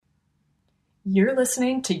You're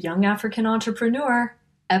listening to Young African Entrepreneur,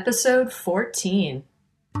 episode 14.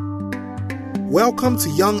 Welcome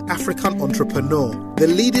to Young African Entrepreneur, the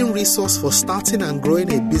leading resource for starting and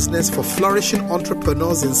growing a business for flourishing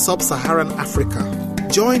entrepreneurs in sub-Saharan Africa.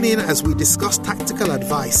 Join in as we discuss tactical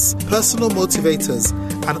advice, personal motivators,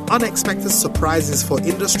 and unexpected surprises for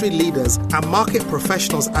industry leaders and market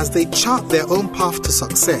professionals as they chart their own path to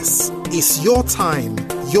success. It's your time,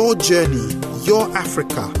 your journey, your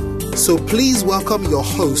Africa. So please welcome your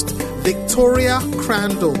host, Victoria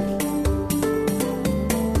Crandall.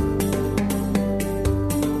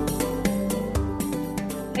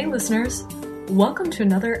 Hey listeners, welcome to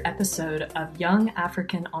another episode of Young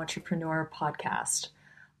African Entrepreneur Podcast.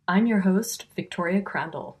 I'm your host, Victoria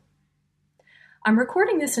Crandall. I'm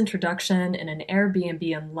recording this introduction in an Airbnb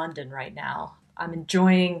in London right now. I'm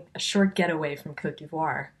enjoying a short getaway from Côte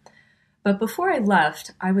d'Ivoire. But before I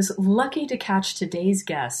left, I was lucky to catch today's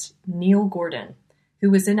guest, Neil Gordon,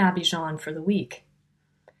 who was in Abidjan for the week.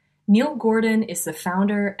 Neil Gordon is the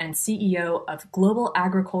founder and CEO of Global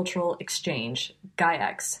Agricultural Exchange,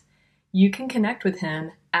 GAIEX. You can connect with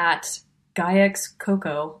him at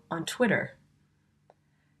GAIEXCoco on Twitter.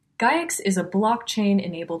 GAIEX is a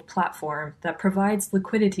blockchain-enabled platform that provides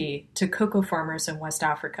liquidity to cocoa farmers in West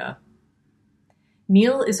Africa.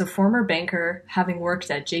 Neil is a former banker, having worked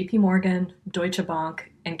at JP Morgan, Deutsche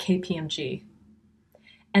Bank, and KPMG.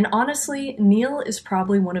 And honestly, Neil is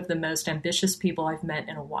probably one of the most ambitious people I've met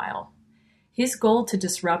in a while. His goal to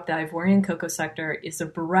disrupt the Ivorian cocoa sector is a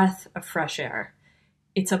breath of fresh air.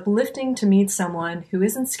 It's uplifting to meet someone who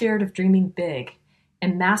isn't scared of dreaming big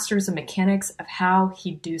and masters the mechanics of how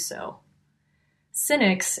he'd do so.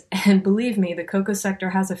 Cynics, and believe me, the cocoa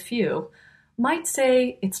sector has a few, might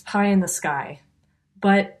say it's pie in the sky.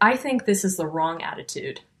 But I think this is the wrong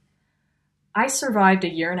attitude. I survived a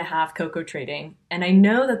year and a half cocoa trading, and I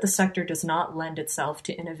know that the sector does not lend itself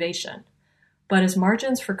to innovation. But as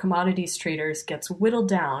margins for commodities traders gets whittled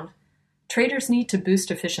down, traders need to boost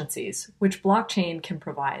efficiencies, which blockchain can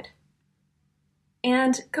provide.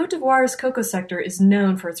 And Côte d'Ivoire's cocoa sector is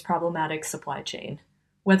known for its problematic supply chain.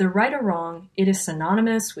 Whether right or wrong, it is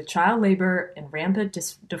synonymous with child labor and rampant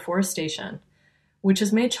deforestation, which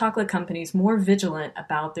has made chocolate companies more vigilant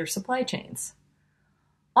about their supply chains.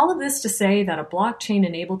 All of this to say that a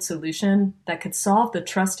blockchain-enabled solution that could solve the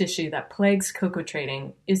trust issue that plagues cocoa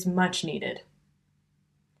trading is much needed.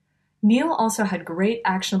 Neil also had great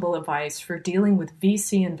actionable advice for dealing with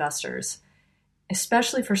VC investors,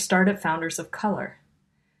 especially for startup founders of color.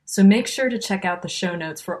 So make sure to check out the show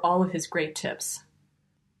notes for all of his great tips.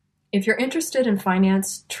 If you're interested in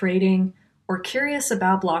finance, trading, or curious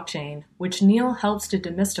about blockchain, which Neil helps to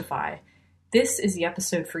demystify, this is the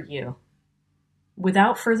episode for you.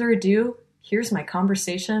 Without further ado, here's my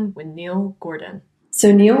conversation with Neil Gordon.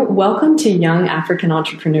 So Neil, welcome to Young African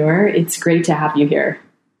Entrepreneur. It's great to have you here.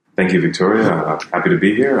 Thank you, Victoria. Happy to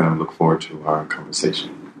be here, and I look forward to our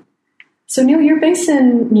conversation. So Neil, you're based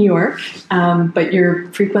in New York, but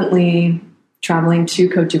you're frequently traveling to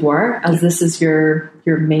Côte d'Ivoire, as this is your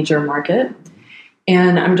major market.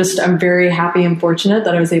 And I'm very happy and fortunate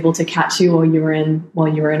that I was able to catch you while you were in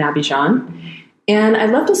Abidjan. And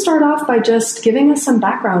I'd love to start off by just giving us some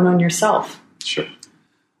background on yourself. Sure.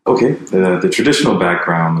 Okay. The traditional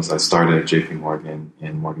background is I started at JP Morgan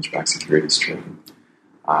in mortgage-backed securities trading.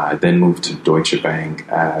 I then moved to Deutsche Bank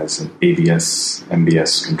as an ABS,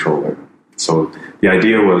 MBS controller. So the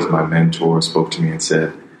idea was my mentor spoke to me and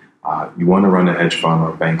said, you want to run a hedge fund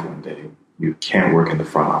or a bank one day, you can't work in the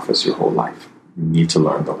front office your whole life. You need to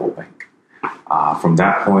learn the whole bank. From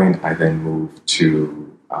that point, I then moved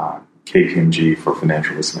to KPMG for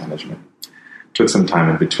financial risk management. Took some time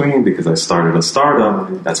in between because I started a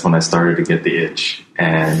startup. That's when I started to get the itch.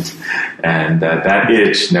 And that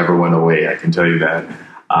itch never went away, I can tell you that.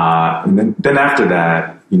 And then after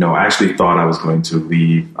that, I actually thought I was going to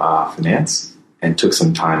leave finance and took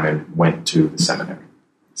some time and went to the seminary.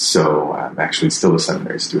 So I'm actually still a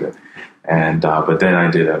seminary student. And but then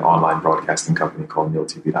I did an online broadcasting company called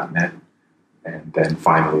NeilTV.net. And then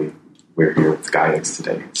finally, we're here with GAIEX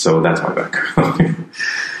today. So that's my background.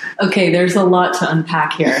 Okay, there's a lot to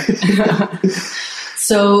unpack here.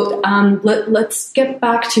 So let's get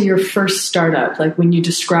back to your first startup, like when you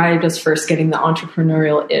described as first getting the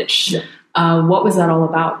entrepreneurial itch. Yeah. What was that all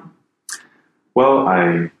about? Well,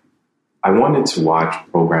 I wanted to watch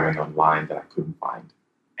programming online that I couldn't find.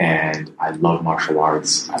 And I love martial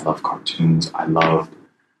arts. I love cartoons. I loved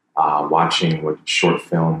watching short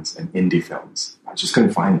films and indie films. I just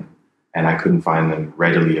couldn't find them. And I couldn't find them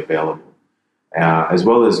readily available. As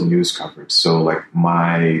well as news coverage. So like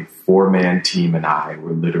my 4-man team and I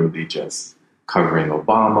were literally just covering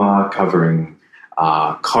Obama, covering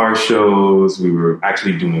car shows. We were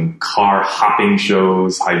actually doing car hopping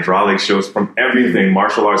shows, hydraulic shows, from everything,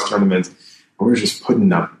 martial arts tournaments. And we were just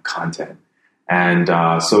putting up content. And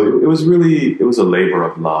so it was a labor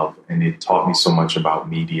of love. And it taught me so much about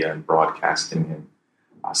media and broadcasting and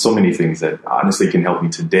so many things that honestly can help me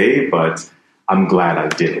today. But I'm glad I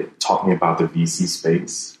did it. It taught me about the VC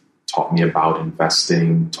space, taught me about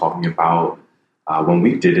investing, taught me about when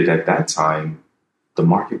we did it at that time, the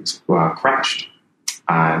market crashed.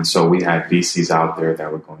 And so we had VCs out there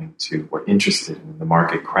that were interested, and the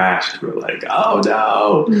market crashed. We were like, oh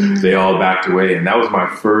no, they all backed away. And that was my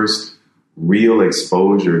first real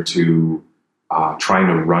exposure to trying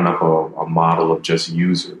to run up a model of just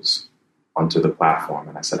users onto the platform.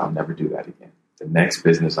 And I said, I'll never do that again. The next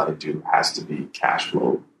business I do has to be cash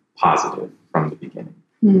flow positive from the beginning.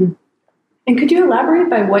 Mm. And could you elaborate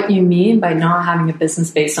by what you mean by not having a business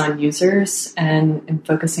based on users and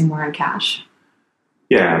focusing more on cash?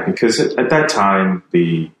 Yeah, because at that time,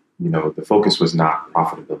 the focus was not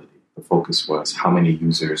profitability. The focus was how many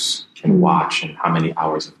users can watch and how many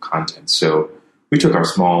hours of content. So we took our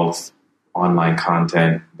small online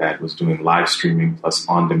content that was doing live streaming plus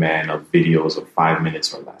on demand of videos of 5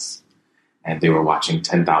 minutes or less. And they were watching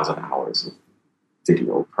 10,000 hours of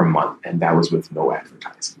video per month. And that was with no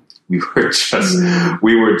advertising. We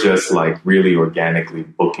were just like really organically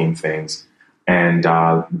booking things. And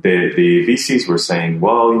the VCs were saying,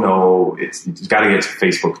 well, it's got to get to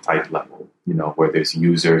Facebook type level, where there's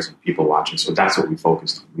users and people watching. So that's what we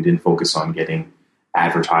focused on. We didn't focus on getting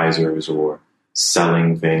advertisers or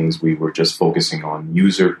selling things. We were just focusing on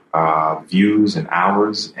user views and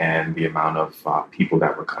hours and the amount of people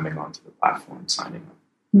that were coming onto the platform signing up.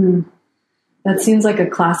 Hmm. That seems like a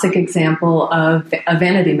classic example of a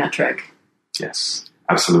vanity metric. Yes,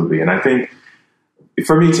 absolutely. And I think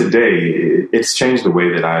for me today, it's changed the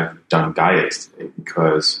way that I've done Gaiax today,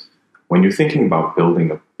 because when you're thinking about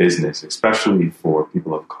building a business, especially for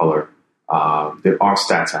people of color, there are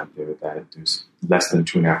stats out there that there's less than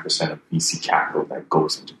 2.5% of VC capital that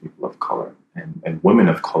goes into people of color, and women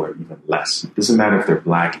of color even less. It doesn't matter if they're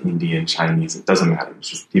Black, Indian, Chinese. It doesn't matter. It's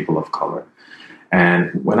just people of color.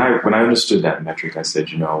 And when I understood that metric, I said,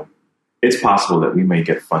 it's possible that we may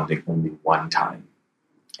get funding only one time.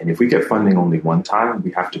 And if we get funding only one time,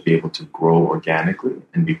 we have to be able to grow organically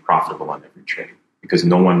and be profitable on every trade, because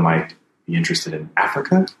no one might be interested in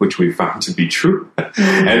Africa, which we found to be true.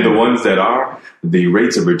 And the ones that are, the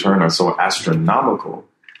rates of return are so astronomical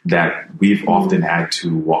that we've often had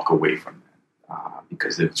to walk away from that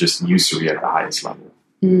because it's just usury at the highest level.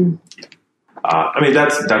 Mm. Yeah.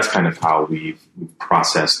 That's kind of how we've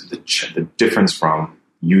processed the difference from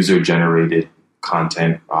user-generated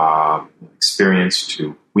content experience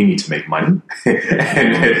to we need to make money,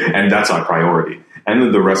 and that's our priority. And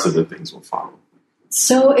then the rest of the things will follow.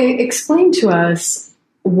 So explain to us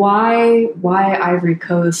why Ivory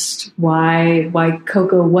Coast, why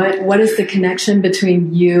cocoa? What is the connection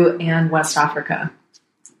between you and West Africa?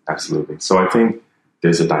 Absolutely. So I think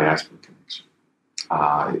there's a diaspora connection.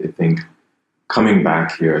 I think coming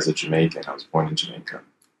back here as a Jamaican, I was born in Jamaica,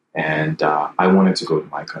 and I wanted to go to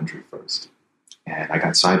my country first. And I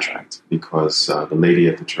got sidetracked because the lady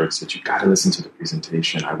at the church said, you got to listen to the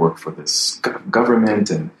presentation. I work for this government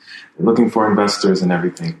and they're looking for investors and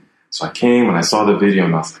everything. So I came and I saw the video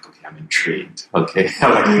and I was like, okay, I'm intrigued. Okay.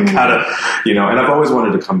 I gotta, and I've always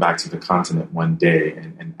wanted to come back to the continent one day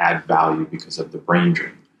and add value because of the brain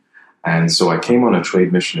drain. And so I came on a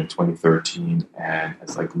trade mission in 2013 and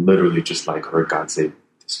it's like literally just like heard God say,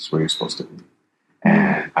 this is where you're supposed to be.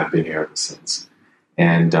 And I've been here ever since.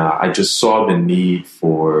 And I just saw the need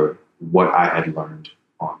for what I had learned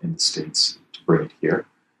in the States to bring it here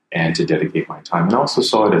and to dedicate my time. And I also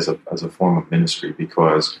saw it as a form of ministry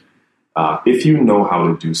because if you know how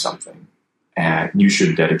to do something, and you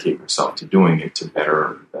should dedicate yourself to doing it to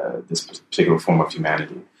better this particular form of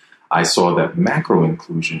humanity. I saw that macro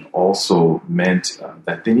inclusion also meant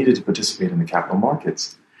that they needed to participate in the capital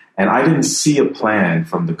markets. And I didn't see a plan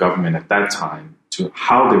from the government at that time to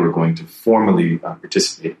how they were going to formally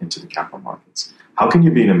participate into the capital markets. How can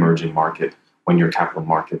you be an emerging market when your capital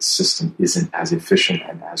market system isn't as efficient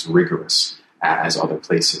and as rigorous as other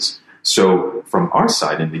places? So from our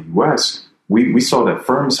side in the US, we saw that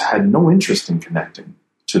firms had no interest in connecting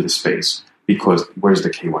to the space because where's the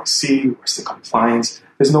KYC? Where's the compliance?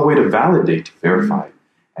 There's no way to validate, to verify.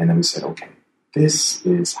 And then we said, okay, this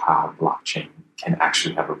is how blockchain can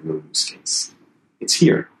actually have a real use case. It's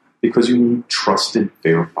here because you need trusted,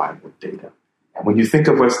 verifiable data. And when you think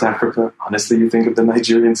of West Africa, honestly, you think of the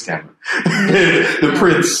Nigerian scammer. The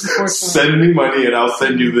prince, send me money and I'll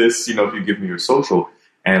send you this, if you give me your social.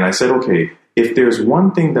 And I said, okay, if there's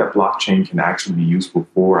one thing that blockchain can actually be useful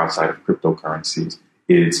for outside of cryptocurrencies,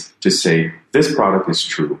 is to say, this product is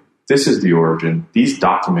true. This is the origin. These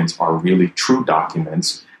documents are really true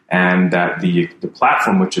documents. And that the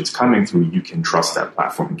platform which it's coming through, you can trust that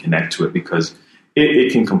platform and connect to it because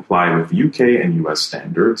it can comply with UK and US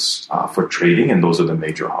standards for trading. And those are the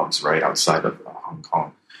major hubs, right, outside of Hong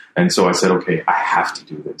Kong. And so I said, okay, I have to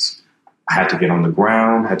do this. I had to get on the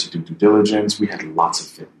ground, had to do due diligence. We had lots of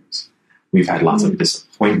failures. We've had lots of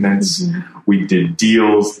disappointments. Mm-hmm. We did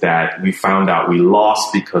deals that we found out we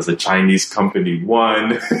lost because a Chinese company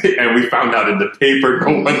won. And we found out in the paper,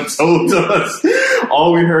 no one told us.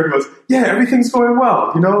 All we heard was, yeah, everything's going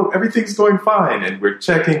well. Everything's going fine. And we're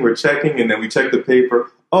checking. And then we check the paper.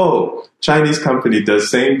 Oh, Chinese company does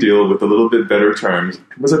same deal with a little bit better terms.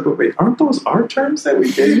 I was like, but wait, aren't those our terms that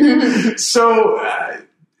we gave you? So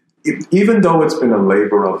even though it's been a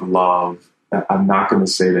labor of love, I'm not going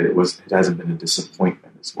to say that it hasn't been a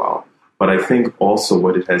disappointment as well. But I think also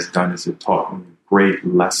what it has done is it taught me a great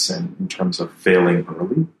lesson in terms of failing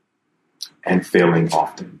early and failing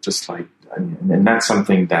often. And that's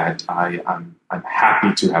something that I'm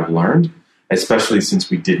happy to have learned, especially since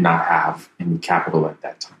we did not have any capital at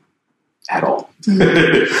that time at all.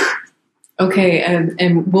 Mm-hmm. Okay,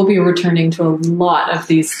 and we'll be returning to a lot of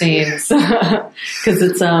these themes because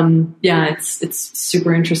it's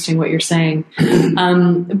super interesting what you're saying.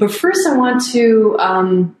 But first, I want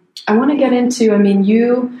to get into. I mean,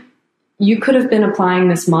 you could have been applying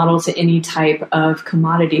this model to any type of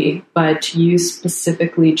commodity, but you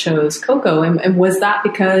specifically chose cocoa. And was that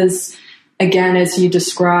because, again, as you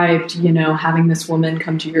described, having this woman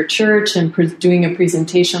come to your church and doing a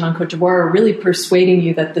presentation on Cote d'Ivoire, really persuading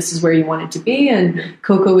you that this is where you wanted to be, and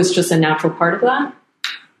cocoa was just a natural part of that?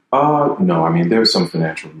 No, I mean, there's some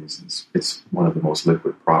financial reasons. It's one of the most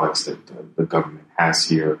liquid products that the government has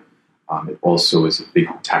here. It also is a big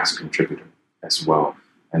tax contributor as well.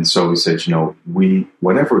 And so we said,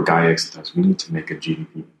 whatever GAIX does, we need to make a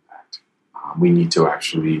GDP impact. We need to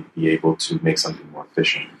actually be able to make something more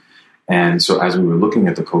efficient. And so as we were looking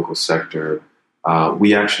at the cocoa sector,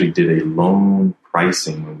 we actually did a loan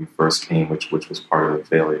pricing when we first came, which was part of the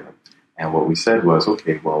failure. And what we said was,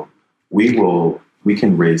 okay, well, we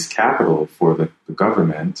can raise capital for the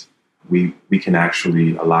government. We can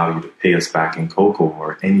actually allow you to pay us back in cocoa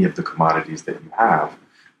or any of the commodities that you have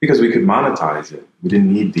because we could monetize it. We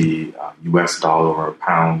didn't need the US dollar or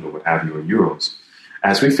pound or what have you or euros.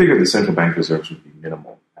 As we figured the central bank reserves would be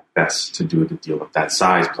minimal best to do the deal of that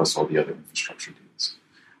size plus all the other infrastructure deals.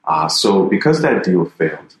 So because that deal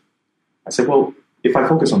failed, I said, well, if I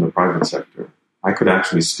focus on the private sector, I could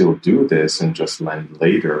actually still do this and just lend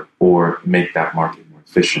later or make that market more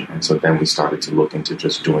efficient. And so then we started to look into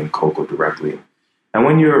just doing cocoa directly. And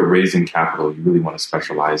when you're raising capital, you really want to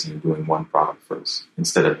specialize in doing one product first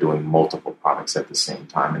instead of doing multiple products at the same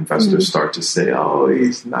time. Investors start to say, oh,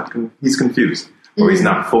 he's confused or he's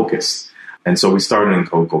not focused. And so we started in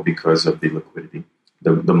cocoa because of the liquidity,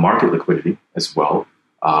 the market liquidity as well.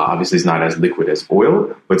 Obviously, it's not as liquid as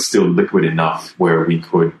oil, but still liquid enough where we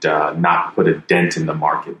could not put a dent in the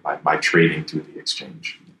market by trading through the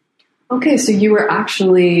exchange. Okay, so you were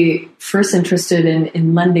actually first interested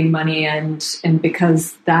in lending money, and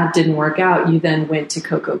because that didn't work out, you then went to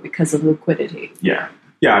cocoa because of liquidity. Yeah.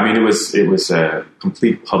 I mean, it was a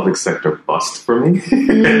complete public sector bust for me.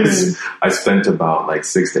 I spent about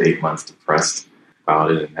 6 to 8 months depressed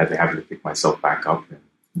about it and had to pick myself back up.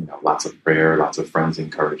 And lots of prayer, lots of friends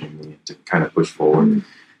encouraging me to kind of push forward.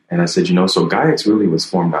 And I said, so GAIX really was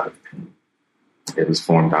formed out of pain. It was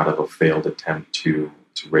formed out of a failed attempt to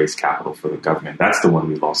raise capital for the government. That's the one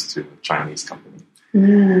we lost to a Chinese company.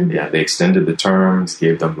 Yeah, they extended the terms,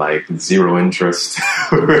 gave them 0 interest.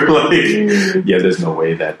 We were there's no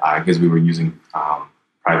way that because we were using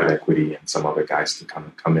private equity and some other guys to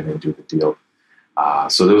come in and do the deal.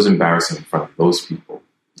 So that was embarrassing in front of those people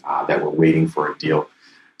that were waiting for a deal.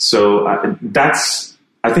 So I think that's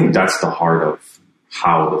the heart of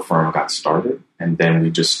how the firm got started. And then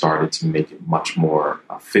we just started to make it much more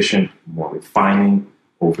efficient, more refining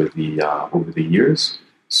over the years.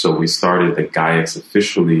 So we started the GAIX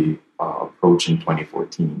officially approach in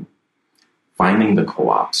 2014, finding the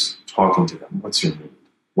co-ops, talking to them. What's your need?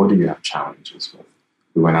 What do you have challenges with?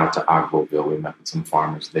 We went out to Agboville. We met with some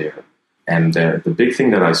farmers there. And the big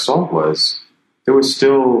thing that I saw was there was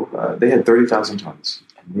still, they had 30,000 tons.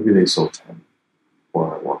 And maybe they sold 10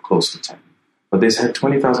 or close to 10. But they had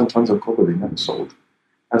 20,000 tons of cocoa they never sold.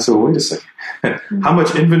 I said, wait a second, how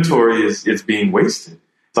much inventory is being wasted?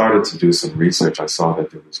 Started to do some research. I saw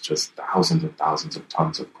that there was just thousands and thousands of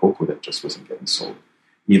tons of cocoa that just wasn't getting sold.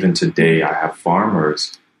 Even today, I have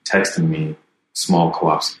farmers texting me, small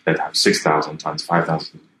co-ops that have 6,000 tons,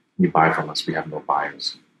 5,000. You buy from us, we have no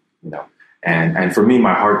buyers, And for me,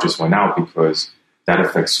 my heart just went out because that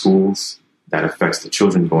affects schools, that affects the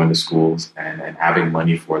children going to schools and having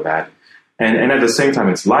money for that. And at the same time,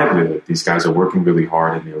 it's livelihood. These guys are working really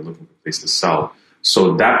hard and they're looking for a place to sell.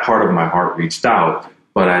 So that part of my heart reached out,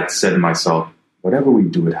 but I said to myself, whatever we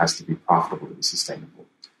do, it has to be profitable to be sustainable.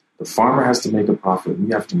 The farmer has to make a profit,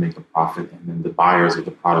 we have to make a profit, and then the buyers of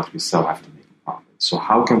the products we sell have to make a profit. So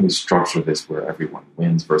how can we structure this where everyone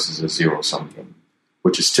wins versus a zero-sum game,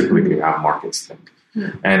 which is typically how markets think.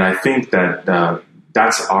 And I think that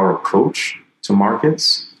that's our approach to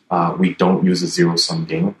markets. We don't use a zero-sum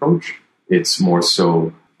game approach. It's more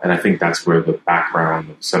so, and I think that's where the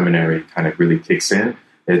background of seminary kind of really kicks in.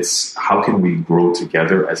 It's how can we grow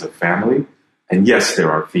together as a family? And yes, there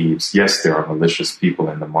are thieves. Yes, there are malicious people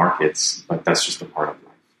in the markets, but that's just a part of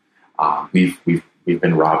life. We've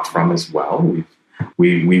been robbed from as well.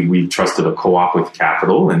 We trusted a co-op with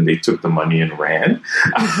capital and they took the money and ran.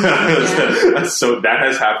 So that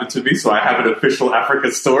has happened to me. So I have an official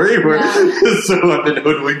Africa story where so I've been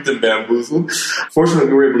hoodwinked and bamboozled. Fortunately,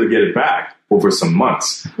 we were able to get it back over some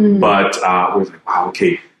months. But we're like, wow,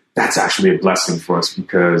 okay, that's actually a blessing for us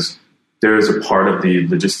because there is a part of the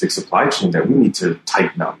logistics supply chain that we need to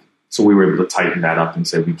tighten up. So we were able to tighten that up and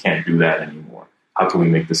say, we can't do that anymore. How can we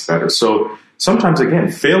make this better? So sometimes,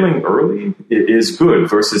 again, failing early is good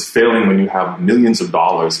versus failing when you have millions of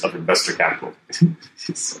dollars of investor capital.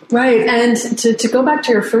 Right. And to go back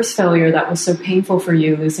to your first failure that was so painful for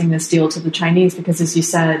you, losing this deal to the Chinese, because as you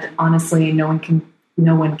said, honestly, no one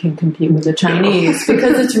can compete with the Chinese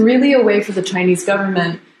because it's really a way for the Chinese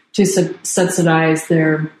government to subsidize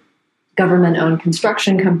their government-owned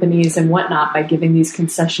construction companies and whatnot by giving these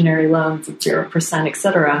concessionary loans at 0%, et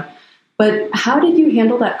cetera. But how did you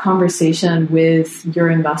handle that conversation with your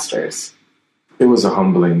investors? It was a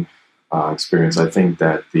humbling experience. I think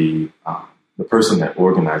that the person that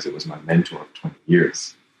organized it was my mentor of 20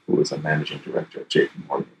 years, who was a managing director at JP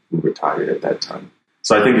Morgan, who retired at that time.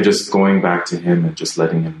 So I think it's just going back to him and just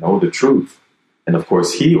letting him know the truth. And of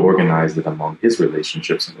course, he organized it among his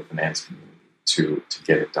relationships in the finance community to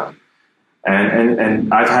get it done.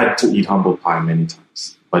 And I've had to eat humble pie many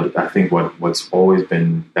times. But I think what's always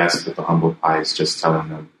been best with the humble pie is just telling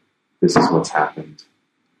them, this is what's happened.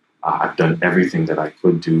 I've done everything that I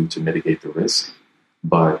could do to mitigate the risk.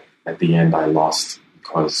 But at the end, I lost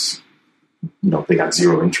because, they got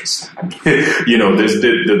zero interest. I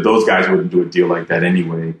mean, those guys wouldn't do a deal like that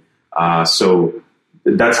anyway. So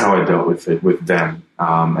that's how I dealt with it with them.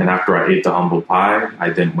 And after I ate the humble pie, I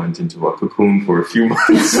then went into a cocoon for a few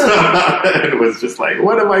months. And it was just like,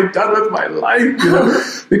 what have I done with my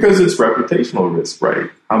life? Because it's reputational risk, right?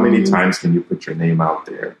 How many times can you put your name out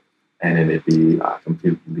there and then it be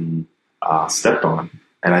completely stepped on?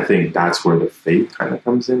 And I think that's where the faith kind of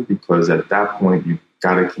comes in, because at that point, you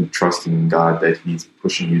got to keep trusting in God that he's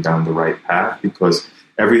pushing you down the right path, because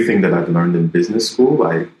everything that I've learned in business school,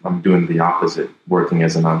 I'm doing the opposite, working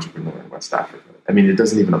as an entrepreneur in West Africa. I mean, it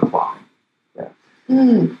doesn't even apply.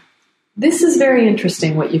 Yeah. This is very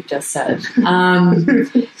interesting what you've just said,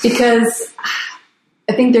 because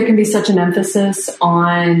I think there can be such an emphasis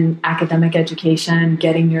on academic education,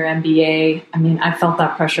 getting your MBA. I mean, I felt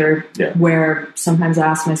that pressure where sometimes I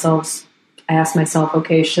ask myself,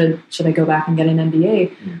 okay, should I go back and get an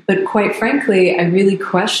MBA? But quite frankly, I really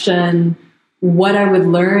question what I would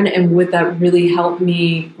learn and would that really help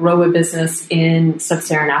me grow a business in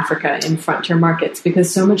sub-Saharan Africa, in frontier markets,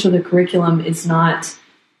 because so much of the curriculum is not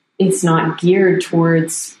geared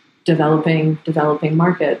towards developing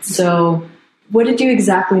markets. So what did you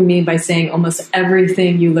exactly mean by saying almost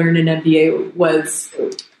everything you learned in MBA was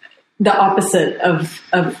the opposite of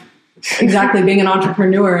exactly being an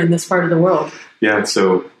entrepreneur in this part of the world? Yeah,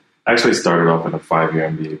 so I actually started off in a 5-year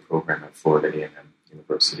MBA program at Florida A&M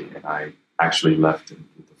University, and I actually left in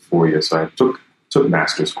the 4 years. So I took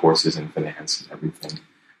master's courses in finance and everything.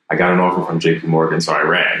 I got an offer from JP Morgan, so I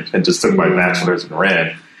ran and just took my bachelor's and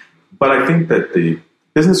ran. But I think that the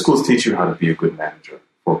business schools teach you how to be a good manager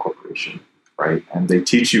for a corporation, right? And they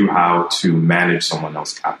teach you how to manage someone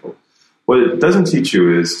else's capital. What it doesn't teach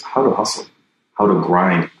you is how to hustle, how to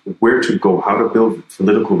grind, where to go, how to build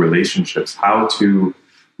political relationships, how to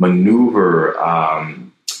maneuver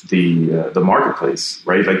the marketplace,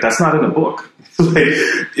 right? Like, that's not in a book.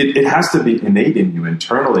 It has to be innate in you,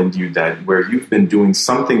 internal in you, that where you've been doing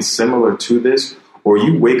something similar to this, or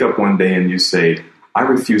you wake up one day and you say, I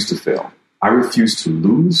refuse to fail. I refuse to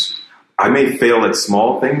lose. I may fail at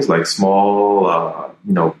small things, like small,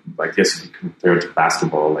 I guess compared to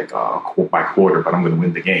basketball, like by quarter, but I'm going to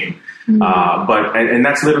win the game. And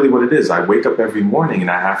that's literally what it is. I wake up every morning and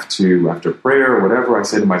I have to, after prayer or whatever, I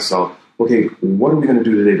say to myself, okay, what are we going to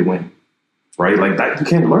do today to win? Right? Like that, you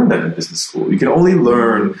can't learn that in business school. You can only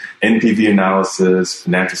learn NPV analysis,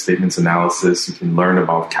 financial statements analysis. You can learn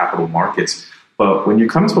about capital markets. But when you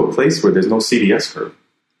come to a place where there's no CDS curve,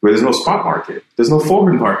 where there's no spot market, there's no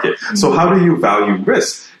forward market. So how do you value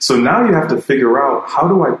risk? So now you have to figure out, how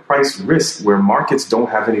do I price risk where markets don't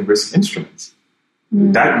have any risk instruments?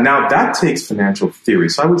 That takes financial theory.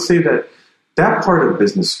 So I would say that part of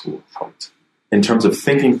business school helped in terms of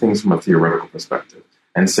thinking things from a theoretical perspective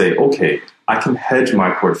and say, okay, I can hedge my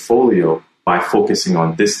portfolio by focusing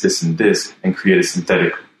on this, this, and this, and create a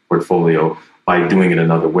synthetic portfolio by doing it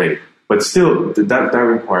another way. But still, that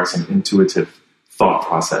requires an intuitive thought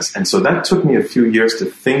process. And so that took me a few years to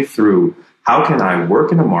think through, how can I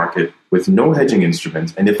work in a market with no hedging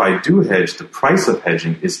instruments? And if I do hedge, the price of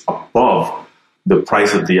hedging is above the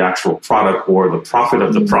price of the actual product or the profit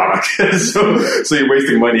of the product. So you're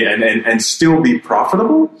wasting money and still be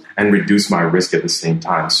profitable and reduce my risk at the same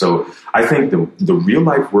time. So I think the real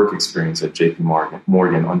life work experience at JP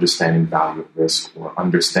Morgan, understanding value of risk or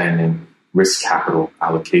understanding risk capital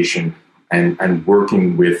allocation and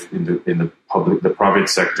working with in the private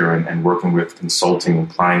sector and working with consulting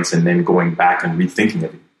clients and then going back and rethinking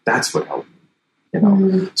it. That's what helped me,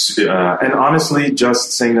 and honestly,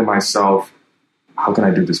 just saying to myself, how can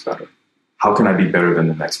I do this better? How can I be better than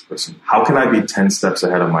the next person? How can I be 10 steps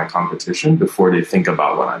ahead of my competition before they think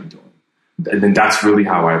about what I'm doing? And then that's really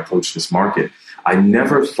how I approach this market. I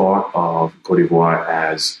never thought of Cote d'Ivoire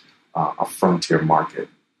as a frontier market.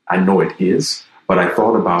 I know it is, but I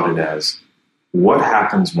thought about it as, what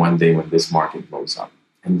happens one day when this market blows up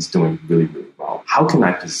and it's doing really, really well? How can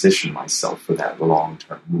I position myself for that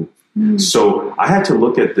long-term move? So I had to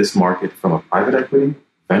look at this market from a private equity,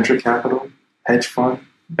 venture capital, hedge fund,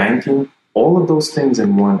 banking, all of those things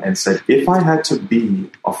in one, and said, if I had to be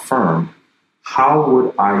a firm, how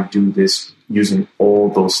would I do this using all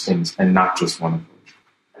those things and not just one approach?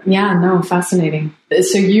 Yeah, no, fascinating.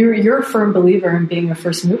 So you're a firm believer in being a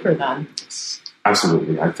first mover then? Yes,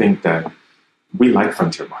 absolutely. I think that we like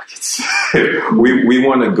frontier markets. we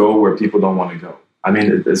want to go where people don't want to go. I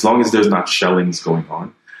mean, as long as there's not shellings going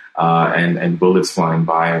on and bullets flying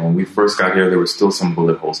by. And when we first got here, there were still some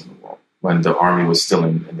bullet holes in the wall when the army was still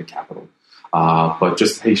in the capital. But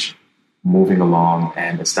just patient, moving along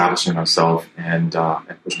and establishing ourselves and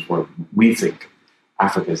pushing forward. We think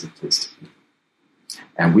Africa is the place to be.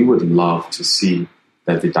 And we would love to see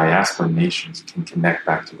that the diaspora nations can connect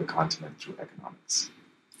back to the continent through economics.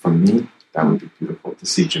 For me, that would be beautiful to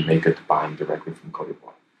see Jamaica buying directly from Cote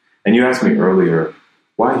d'Ivoire. And you asked me earlier,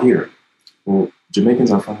 why here? Well,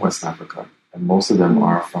 Jamaicans are from West Africa, and most of them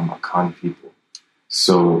are from Akan people.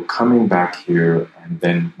 So coming back here, and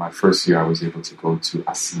then my first year I was able to go to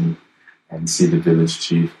Assini and see the village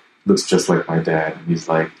chief. Looks just like my dad. And he's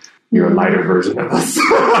like, you're a lighter version of us.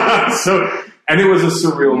 And it was a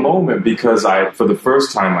surreal moment because for the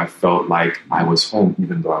first time, I felt like I was home,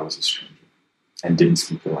 even though I was a stranger and didn't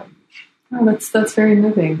speak the language. Oh, that's very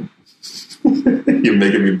moving. You're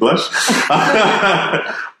making me blush.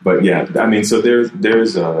 But yeah, I mean, so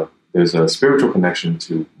there's a spiritual connection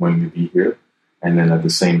to when we be here. And then at the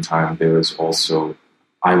same time, there is also,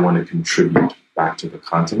 I want to contribute back to the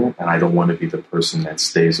continent. And I don't want to be the person that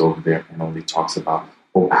stays over there and only talks about,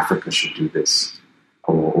 oh, Africa should do this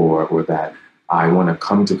or that. I want to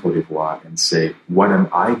come to Cote d'Ivoire and say, what am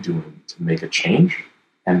I doing to make a change?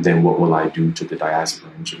 And then what will I do to the diaspora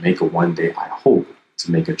in Jamaica one day, I hope,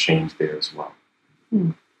 to make a change there as well.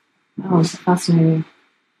 Wow, that's fascinating.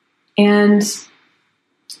 And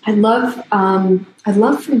I'd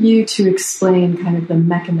love for you to explain kind of the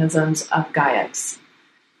mechanisms of GAIX,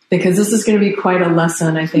 because this is going to be quite a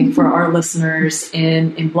lesson, I think, for our listeners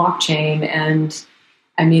in blockchain. And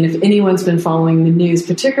I mean, if anyone's been following the news,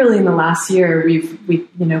 particularly in the last year,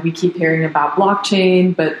 we keep hearing about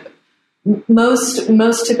blockchain, but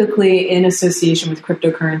most typically in association with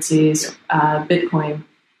cryptocurrencies, Bitcoin,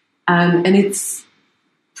 and it's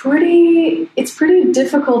pretty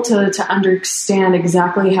difficult to understand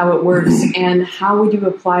exactly how it works and how would you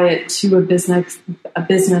apply it to a business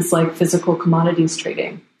like physical commodities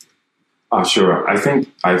trading. Sure. I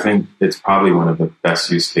think it's probably one of the best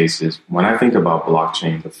use cases. When I think about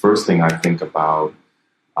blockchain, the first thing I think about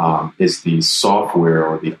is the software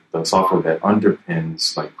or the software that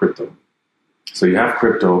underpins like crypto. So you have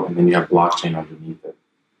crypto and then you have blockchain underneath it.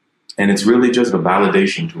 And it's really just a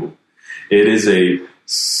validation tool. It is a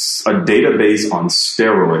database on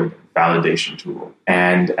steroid validation tool,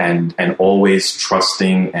 and always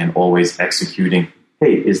trusting and always executing.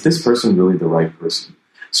 Hey, is this person really the right person?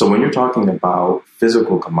 So when you're talking about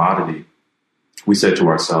physical commodity, we said to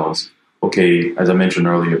ourselves, okay, as I mentioned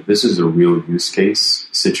earlier, this is a real use case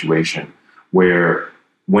situation where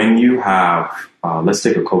when you have, let's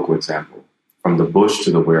take a cocoa example, from the bush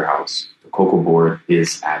to the warehouse, the cocoa board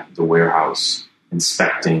is at the warehouse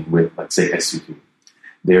inspecting with, let's say, SUV.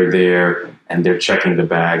 They're there and they're checking the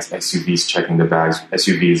bags. SUV's checking the bags.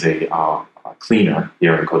 SUV is a cleaner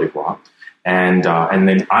here in Côte d'Ivoire. And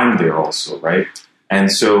then I'm there also, right?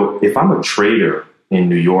 And so if I'm a trader in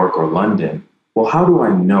New York or London, well, how do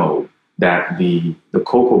I know that the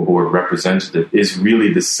cocoa board representative is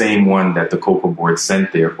really the same one that the cocoa board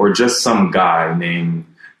sent there, or just some guy named,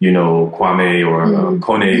 Kwame or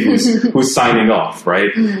Kone who's signing off,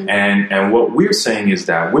 right? And what we're saying is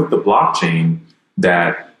that with the blockchain,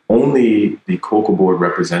 that only the cocoa board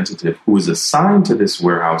representative who is assigned to this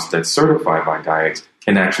warehouse that's certified by GAIA-X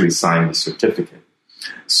can actually sign the certificate.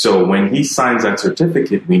 So when he signs that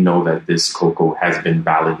certificate, we know that this cocoa has been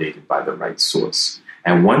validated by the right source.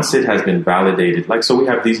 And once it has been validated, so we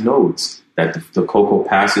have these nodes that the cocoa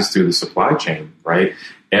passes through the supply chain, right?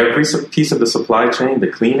 Every piece of the supply chain, the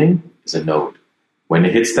cleaning, is a node. When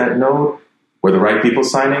it hits that node, were the right people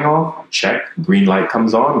signing off? Check. Green light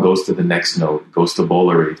comes on, goes to the next node, goes to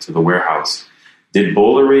Bollery, to the warehouse. Did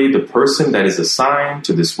Bollery, the person that is assigned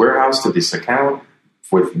to this warehouse, to this account,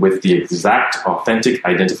 with the exact authentic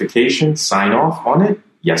identification, sign off on it?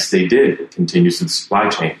 Yes, they did. It continues to the supply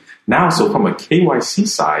chain. Now, so from a KYC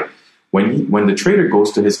side, when the trader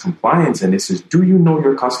goes to his compliance and it says, do you know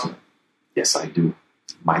your customer? Yes, I do.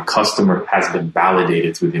 My customer has been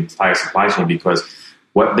validated through the entire supply chain because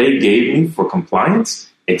what they gave me for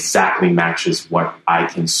compliance exactly matches what I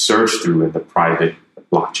can search through in the private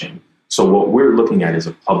blockchain. So what we're looking at is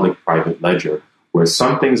a public-private ledger where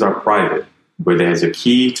some things are private, where there's a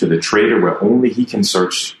key to the trader where only he can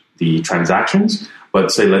search the transactions,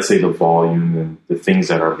 but let's say the volume and the things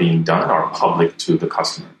that are being done are public to the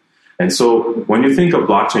customer. And so when you think of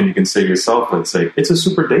blockchain, you can say to yourself, let's say, it's a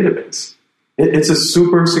super database. It's a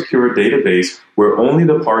super secure database where only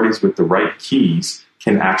the parties with the right keys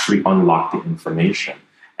can actually unlock the information.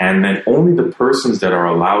 And then only the persons that are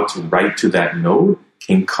allowed to write to that node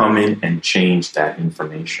can come in and change that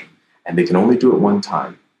information. And they can only do it one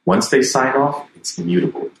time. Once they sign off, it's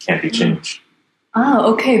immutable. It can't be changed.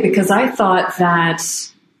 Oh, okay. Because I thought that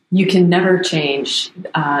you can never change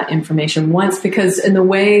information once, because in the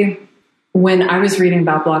way when I was reading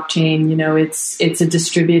about blockchain, it's a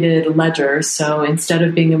distributed ledger. So instead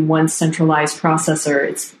of being in one centralized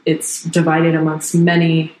processor, it's divided amongst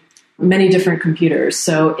many different computers.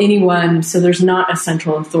 So there's not a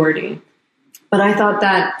central authority. But I thought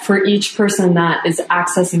that for each person that is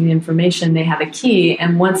accessing the information, they have a key.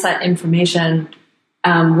 And once that information,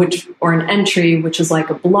 or an entry, which is like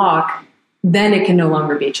a block, then it can no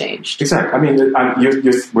longer be changed. Exactly. I mean,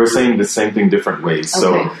 we're saying the same thing different ways.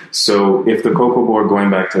 Okay. So if the cocoa board, going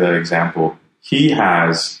back to that example, he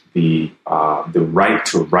has the right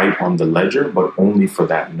to write on the ledger, but only for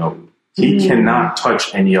that node. He cannot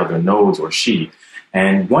touch any other nodes, or she.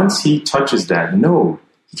 And once he touches that node,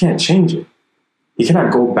 he can't change it. He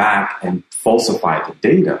cannot go back and falsify the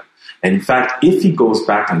data. And in fact, if he goes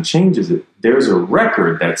back and changes it, there's a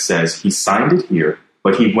record that says he signed it here,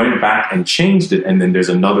 but he went back and changed it, and then there's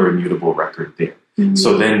another immutable record there. Mm-hmm.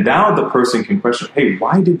 So then now the person can question, hey,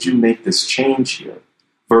 why did you make this change here?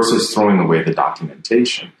 Versus throwing away the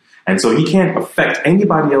documentation. And so he can't affect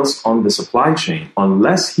anybody else on the supply chain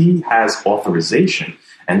unless he has authorization.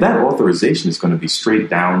 And that authorization is going to be straight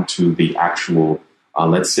down to the actual,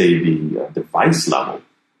 let's say, the device level.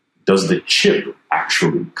 Does the chip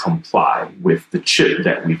actually comply with the chip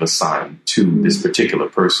that we've assigned to this particular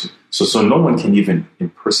person? So no one can even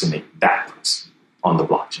impersonate that person on the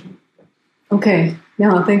blockchain. Okay.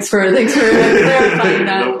 No, thanks for clarifying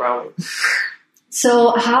that. No problem.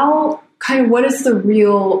 So what is the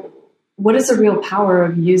real power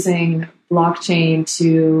of using blockchain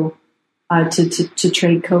to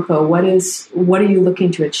trade cocoa? What are you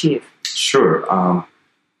looking to achieve? Sure.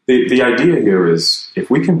 The idea here is if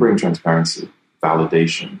we can bring transparency,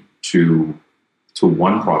 validation to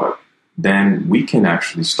one product, then we can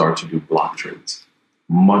actually start to do block trades,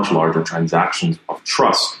 much larger transactions of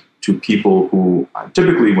trust to people who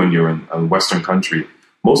typically when you're in a Western country,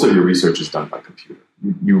 most of your research is done by computer.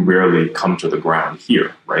 You rarely come to the ground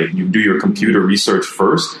here, right? You do your computer research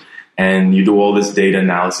first and you do all this data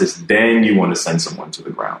analysis, then you want to send someone to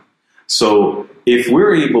the ground. So if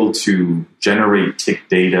we're able to generate tick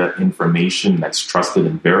data information that's trusted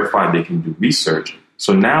and verified, they can do research.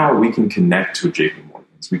 So now we can connect to JP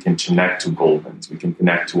Morgan's, we can connect to Goldman's, we can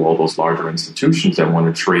connect to all those larger institutions that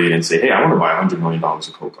want to trade and say, hey, I want to buy $100 million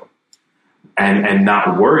of cocoa. And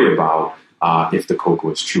not worry about if the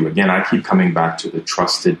cocoa is true. Again, I keep coming back to the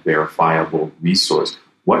trusted, verifiable resource.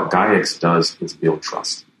 What GAIX does is build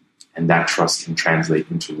trust. And that trust can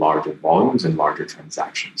translate into larger volumes and larger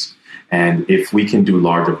transactions. And if we can do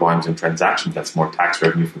larger volumes and transactions, that's more tax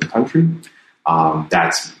revenue for the country.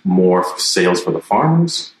 That's more sales for the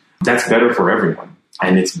farmers. That's better for everyone.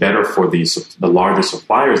 And it's better for the larger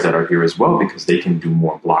suppliers that are here as well, because they can do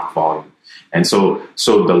more block volume. And so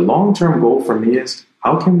the long-term goal for me is,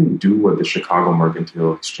 how can we do what the Chicago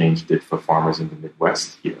Mercantile Exchange did for farmers in the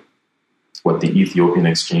Midwest here? What the Ethiopian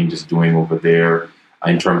Exchange is doing over there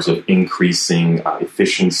in terms of increasing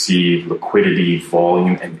efficiency, liquidity,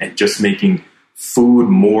 volume, and just making food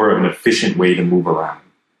more of an efficient way to move around.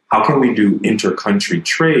 How can we do inter-country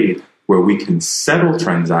trade where we can settle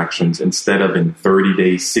transactions instead of in 30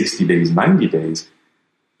 days, 60 days, 90 days,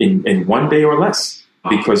 in 1 day or less?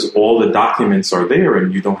 Because all the documents are there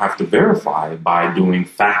and you don't have to verify by doing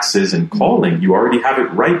faxes and calling. You already have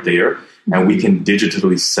it right there, and we can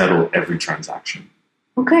digitally settle every transaction.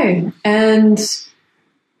 Okay. And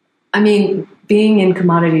I mean, being in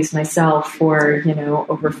commodities myself for,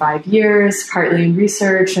 over 5 years, partly in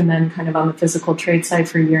research and then kind of on the physical trade side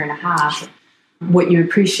for a year and a half, what you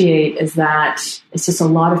appreciate is that it's just a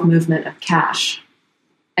lot of movement of cash.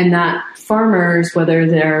 And that farmers, whether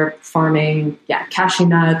they're farming cashew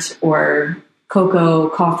nut or cocoa,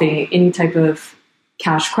 coffee, any type of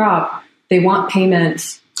cash crop, they want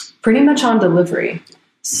payment pretty much on delivery.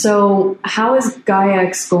 So how is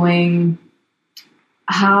GAIX going?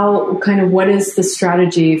 What is the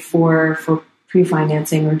strategy for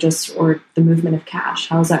pre-financing or the movement of cash?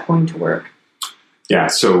 How is that going to work? Yeah,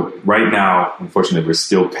 so right now, unfortunately, we're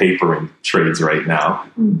still papering trades right now.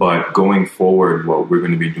 But going forward, what we're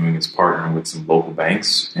going to be doing is partnering with some local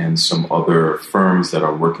banks and some other firms that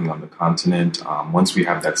are working on the continent. Once we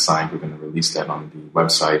have that signed, we're going to release that on the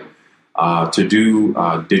website to do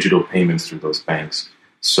digital payments through those banks.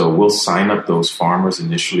 So we'll sign up those farmers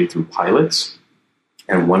initially through pilots.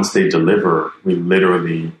 And once they deliver, we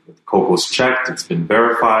literally, the cocoa's checked, it's been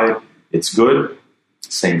verified, it's good,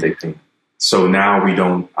 same day payment. So now we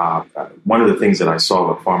don't, one of the things that I saw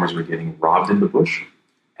were farmers were getting robbed in the bush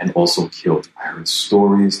and also killed. I heard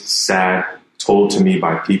stories, sad, told to me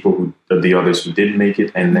by people the others who didn't make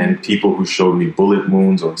it, and then people who showed me bullet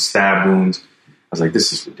wounds or stab wounds. I was like,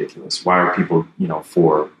 this is ridiculous. Why are people,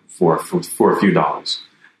 for a few dollars,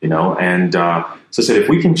 And so I said, if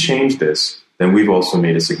we can change this, then we've also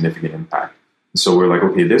made a significant impact. So we're like,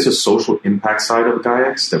 okay, there's a social impact side of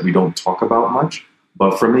GAIX that we don't talk about much.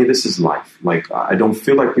 But for me, this is life. Like, I don't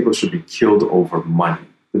feel like people should be killed over money.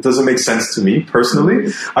 It doesn't make sense to me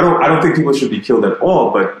personally. I don't think people should be killed at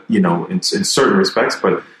all, but, in certain respects,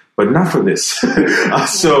 but not for this.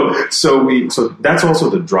 So that's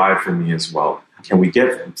also the drive for me as well. Can we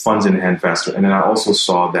get funds in hand faster? And then I also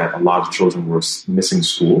saw that a lot of children were missing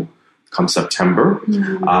school come September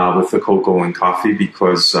with the cocoa and coffee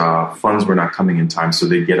because funds were not coming in time. So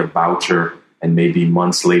they get a voucher and maybe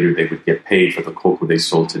months later they would get paid for the cocoa they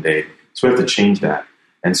sold today. So we have to change that.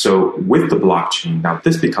 And so with the blockchain, now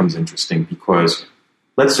this becomes interesting because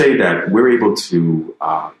let's say that we're able to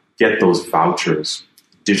get those vouchers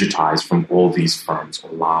digitized from all these firms,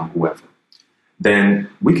 Olam, whoever. Then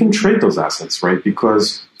we can trade those assets, right?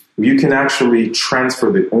 Because you can actually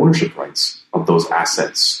transfer the ownership rights of those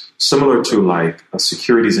assets, similar to like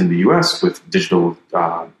securities in the US with digital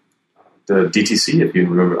the DTC, if you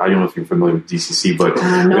remember. I don't know if you're familiar with DTC, but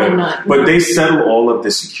no, I'm not. But they settle all of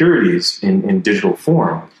the securities in digital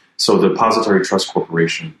form. So the Depository Trust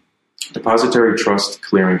Corporation, Depository Trust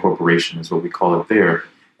Clearing Corporation is what we call it there.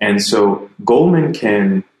 And so Goldman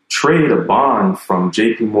can trade a bond from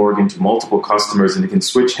JP Morgan to multiple customers, and it can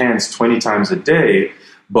switch hands 20 times a day.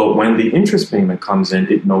 But when the interest payment comes in,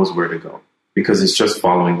 it knows where to go, because it's just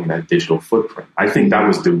following that digital footprint. I think that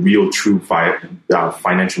was the real true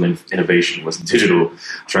financial innovation, was digital,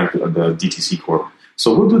 the DTC Corp.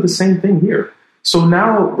 So we'll do the same thing here. So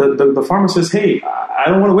now the farmer says, hey, I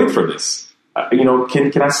don't want to wait for this.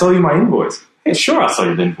 Can I sell you my invoice? Hey, sure, I'll sell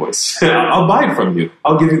you the invoice. I'll buy it from you.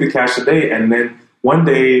 I'll give you the cash today. And then one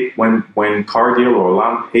day when CarDeal or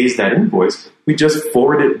Olam pays that invoice, we just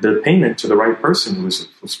forwarded the payment to the right person who was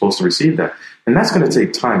supposed to receive that. And that's going to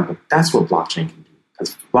take time, but that's what blockchain can do.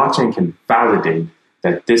 Because blockchain can validate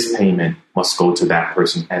that this payment must go to that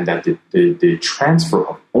person and that the transfer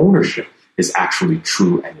of ownership is actually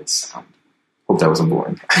true and it's sound. Hope that wasn't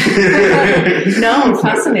boring. No,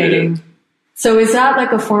 fascinating. So is that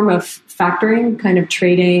like a form of factoring, kind of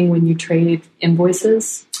trading when you trade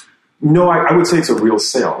invoices? No, I would say it's a real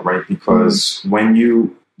sale, right? Because when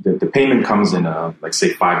the payment comes in, like say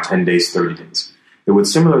 5, 10 days, 30 days. It would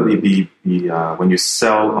similarly be when you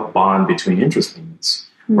sell a bond between interest payments,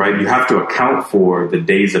 right? You have to account for the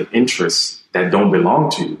days of interest that don't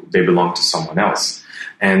belong to you. They belong to someone else.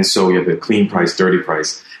 And so you have the clean price, dirty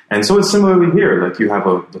price. And so it's similarly here. Like you have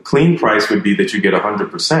the clean price would be that you get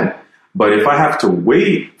 100%. But if I have to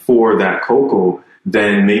wait for that cocoa,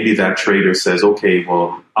 then maybe that trader says, okay,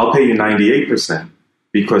 well, I'll pay you 98%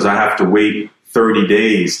 because I have to wait 30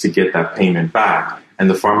 days to get that payment back. And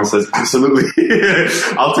the farmer says, absolutely,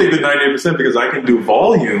 I'll take the 98% because I can do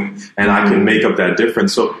volume and I can make up that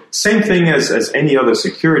difference. So same thing as any other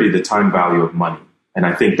security, the time value of money. And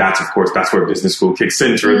I think that's where business school kicks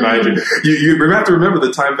in to remind you. You have to remember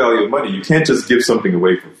the time value of money. You can't just give something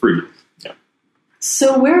away for free. Yeah.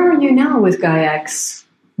 So where are you now with GaiaX?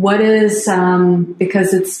 What is,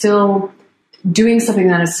 because it's still doing something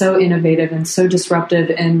that is so innovative and so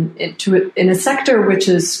disruptive and in a sector which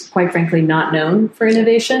is quite frankly not known for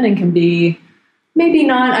innovation and can be maybe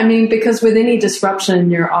not, I mean, because with any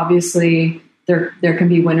disruption, you're obviously, there can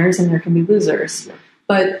be winners and there can be losers. Yeah.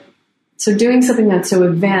 But so doing something that's so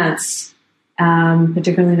advanced,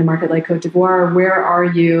 particularly in a market like Cote d'Ivoire, where are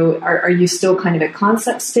you? Are you still kind of at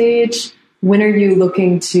concept stage? When are you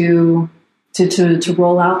looking to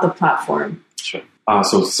roll out the platform? Sure.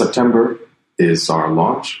 So September is our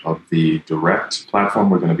launch of the Direct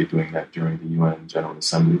platform. We're going to be doing that during the UN General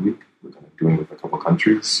Assembly Week. We're going to be doing it with a couple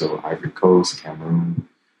countries, so Ivory Coast, Cameroon,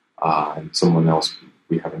 and someone else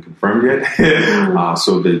we haven't confirmed yet.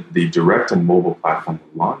 So the Direct and mobile platform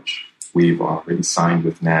will launch. We've already signed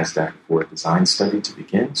with NASDAQ for a design study to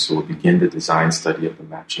begin. So we'll begin the design study of the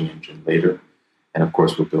matching engine later. And of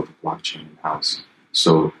course, we'll build the blockchain in-house.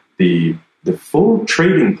 So the full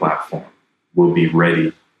trading platform will be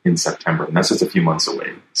ready in September, and that's just a few months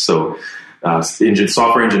away. So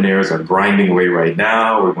software engineers are grinding away right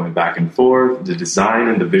now. We're going back and forth. The design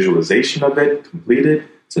and the visualization of it completed.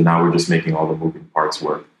 So now we're just making all the moving parts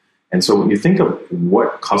work. And so when you think of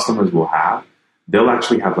what customers will have, they'll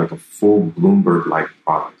actually have like a full Bloomberg-like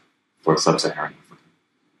product for Sub-Saharan Africa.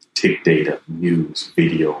 Tick data, news,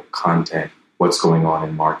 video, content, what's going on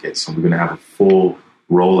in markets. So we're going to have a full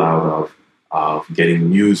rollout of getting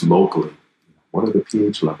news locally. What are the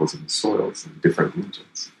pH levels in the soils in different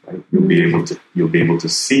regions? Right? You'll be able to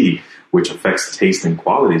see which affects taste and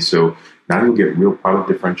quality. So now you'll get real product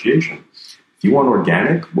differentiation. If you want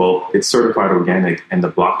organic, well, it's certified organic, and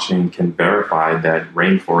the blockchain can verify that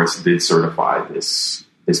Rainforest did certify this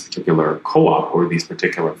particular co-op or these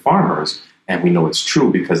particular farmers, and we know it's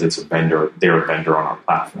true because it's a vendor. They're a vendor on our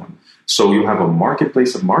platform. So you have a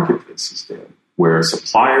marketplace of marketplaces there where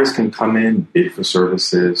suppliers can come in, bid for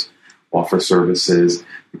services, offer services,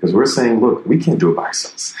 because we're saying, look, we can't do it by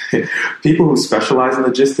ourselves. People who specialize in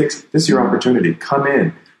logistics, this is your opportunity. Come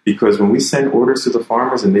in. Because when we send orders to the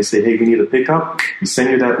farmers and they say, hey, we need a pickup, we send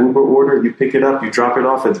you that Uber order, you pick it up, you drop it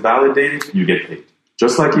off, it's validated, you get paid.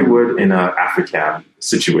 Just like you would in an AfriCab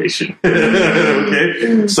situation.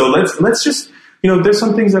 Okay? So let's just, there's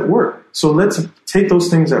some things that work. So let's take those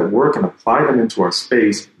things that work and apply them into our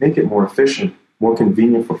space, make it more efficient, more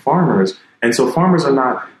convenient for farmers. And so farmers are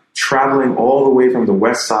not traveling all the way from the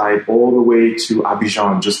west side all the way to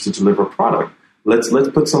Abidjan just to deliver product. Let's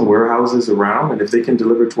put some warehouses around, and if they can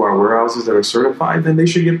deliver to our warehouses that are certified, then they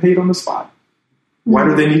should get paid on the spot. Why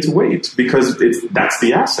do they need to wait? Because that's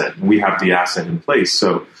the asset. We have the asset in place.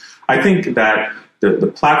 So I think that the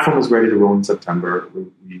platform is ready to roll in September. We're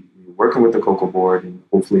working with the Cocoa Board, and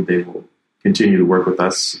hopefully they will continue to work with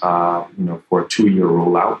us, for a 2-year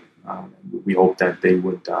rollout. We hope that they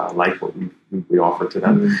would like what we offer to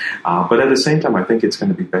them. But at the same time, I think it's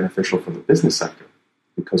going to be beneficial for the business sector.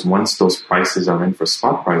 Because once those prices are in for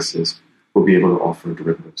spot prices, we'll be able to offer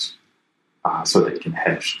derivatives so they can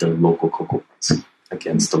hedge the local cocoa price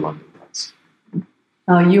against the London price.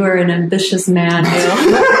 Oh, you are an ambitious man, Neil.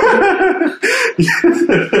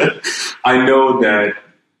 I know that,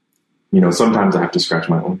 sometimes I have to scratch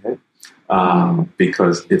my own head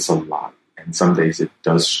because it's a lot. And some days it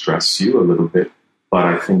does stress you a little bit, but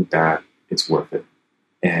I think that it's worth it.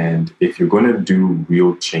 And if you're going to do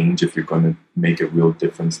real change, if you're going to make a real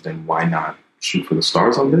difference, then why not shoot for the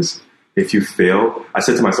stars on this? if you fail, I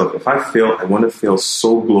said to myself, if I fail, I want to fail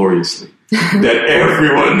so gloriously that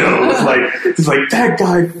everyone knows. It's like, that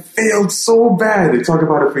guy failed so bad. They talk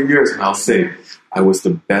about it for years. And I'll say, I was the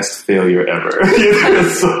best failure ever. But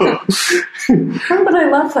I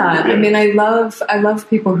love that. Yeah. I mean, I love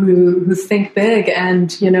people who think big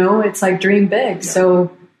and, it's like dream big. Yeah.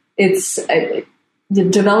 So it's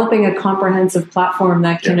developing a comprehensive platform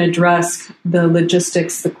that can address the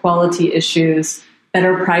logistics, the quality issues,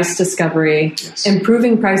 better price discovery,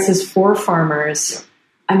 improving prices for farmers. Yeah.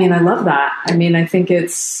 I mean, I love that. I mean, I think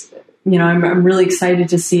it's, I'm really excited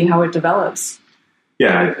to see how it develops.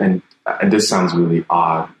 Yeah. And this sounds really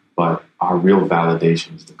odd, but our real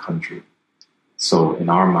validation is the country. So in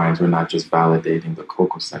our minds, we're not just validating the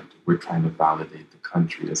cocoa sector. We're trying to validate the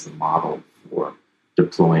country as the model for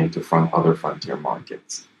deploying to other frontier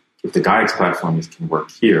markets. If the GAIA-X platform can work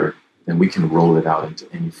here, then we can roll it out into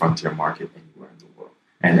any frontier market anywhere in the world.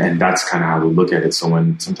 And that's kind of how we look at it. So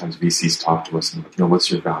when sometimes VCs talk to us and what's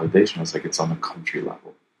your validation? I was like, it's on the country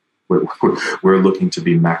level. We're looking to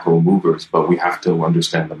be macro movers, but we have to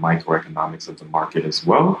understand the microeconomics of the market as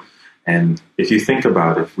well. And if you think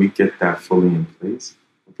about it, if we get that fully in place,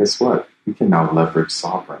 well, guess what? We can now leverage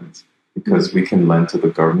sovereigns because we can lend to the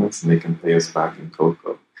governments and they can pay us back in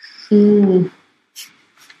cocoa. Again,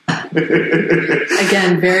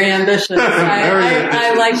 very ambitious.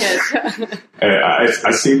 I like it.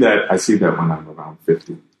 I see that when I'm around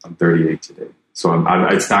 50. I'm 38 today. So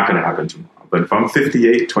it's not going to happen tomorrow. But if I'm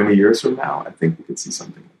 58, 20 years from now, I think we could see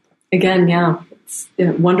something like that. Again, it's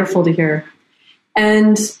wonderful to hear.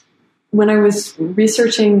 And when I was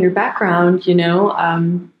researching your background,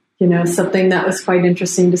 something that was quite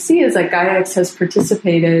interesting to see is that GAIA-X has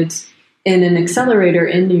participated in an accelerator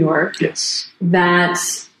in New York. Yes. That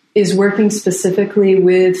is working specifically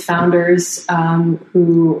with founders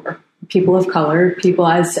who are people of color, people,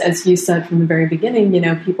 as you said from the very beginning,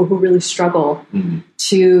 people who really struggle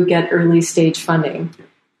to get early stage funding.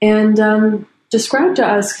 And describe to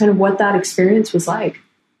us kind of what that experience was like.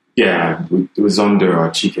 Yeah, it was under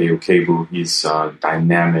Chike Okebu. He's a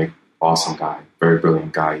dynamic, awesome guy, very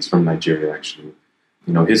brilliant guy. He's from Nigeria, actually.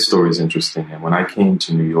 His story is interesting. And when I came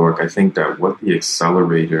to New York, I think that what the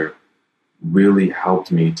accelerator really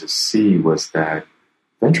helped me to see was that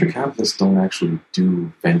venture capitalists don't actually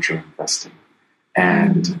do venture investing.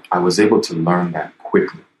 And I was able to learn that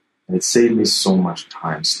quickly. And it saved me so much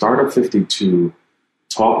time. Startup 52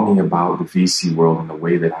 taught me about the VC world in a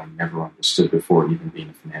way that I never understood before, even being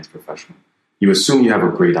a finance professional. You assume you have a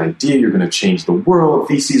great idea, you're going to change the world,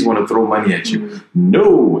 VCs want to throw money at you.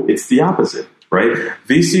 No, it's the opposite, right?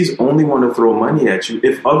 VCs only want to throw money at you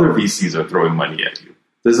if other VCs are throwing money at you.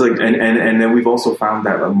 There's and then we've also found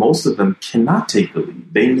that most of them cannot take the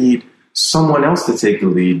lead. They need someone else to take the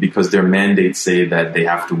lead because their mandates say that they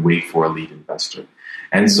have to wait for a lead investor.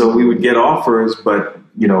 And so we would get offers, but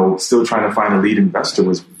still trying to find a lead investor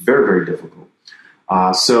was very, very difficult.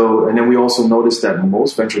 And then we also noticed that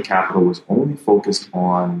most venture capital was only focused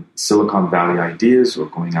on Silicon Valley ideas or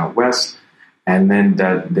going out west. And then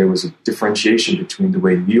that there was a differentiation between the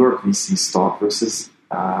way New York VCs thought versus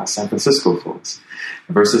San Francisco folks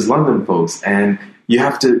versus London folks. And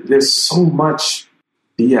there's so much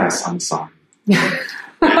BS, I'm sorry.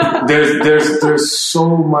 There's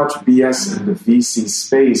so much BS in the VC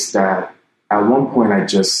space that at one point I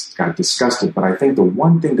just got disgusted. But I think the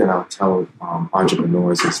one thing that I'll tell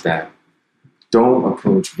entrepreneurs is that don't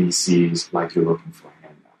approach VCs like you're looking for a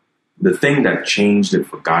handout. The thing that changed it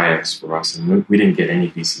for GAIA-X for us, and we didn't get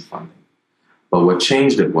any VC funding, but what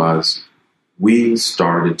changed it was we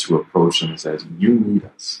started to approach them and said, you need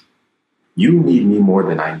us. You need me more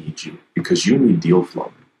than I need you because you need deal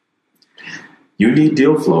flow. You need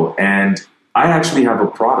deal flow. And I actually have a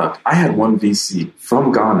product. I had one VC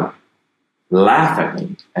from Ghana laugh at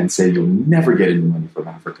me and say, you'll never get any money from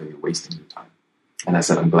Africa. You're wasting your time. And I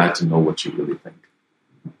said, I'm glad to know what you really think.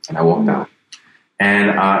 And I walked out.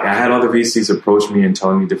 And I had other VCs approach me and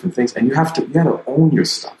telling me different things. And you got to own your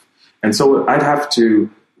stuff. And so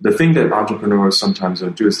the thing that entrepreneurs sometimes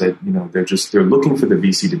don't do is that, they're looking for the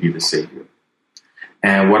VC to be the savior.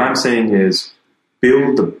 And what I'm saying is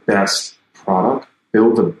build the best product,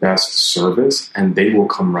 build the best service, and they will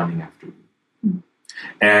come running after you.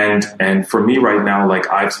 And for me right now,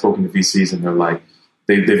 I've spoken to VCs and they're like,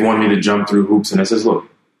 they've wanted me to jump through hoops. And I says, look,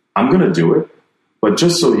 I'm going to do it. But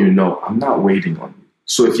just so you know, I'm not waiting on you.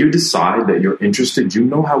 So if you decide that you're interested, you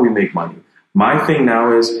know how we make money. My thing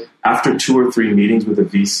now is after 2 or 3 meetings with a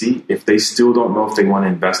VC, if they still don't know if they want to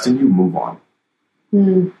invest in you, move on.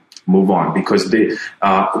 Move on, because they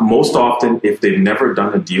most often, if they've never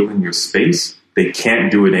done a deal in your space, they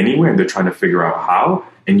can't do it anywhere and they're trying to figure out how.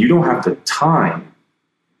 and you don't have the time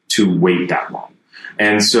to wait that long.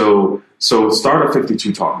 And so Startup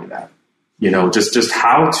 52 taught me that, just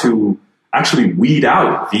how to actually weed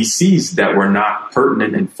out VCs that were not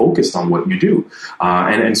pertinent and focused on what you do.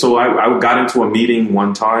 And so I got into a meeting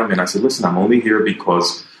one time and I said, listen, I'm only here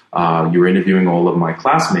because you're interviewing all of my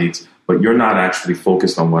classmates, but you're not actually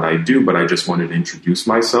focused on what I do, but I just wanted to introduce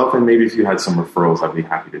myself. And maybe if you had some referrals, I'd be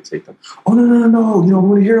happy to take them. Oh, no. We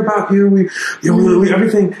want to hear about you. We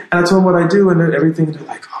everything. And I told them what I do and everything. And they're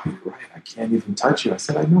like, oh, you're right. I can't even touch you. I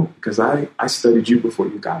said, I know, because I studied you before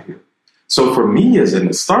you got here. So for me as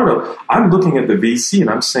a startup, I'm looking at the VC and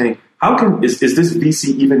I'm saying, is this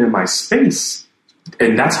VC even in my space?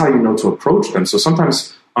 And that's how you know to approach them. So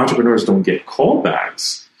sometimes entrepreneurs don't get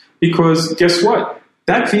callbacks because guess what?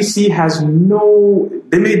 That VC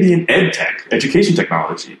they may be in ed tech, education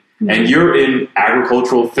technology, and you're in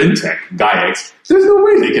agricultural fintech, GaiaX. There's no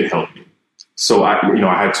way they can help you. So I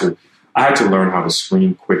had to learn how to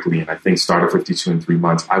screen quickly. And I think Startup 52 in 3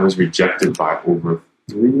 months, I was rejected by over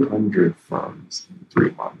 300 firms in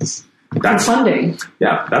 3 months. That's funding.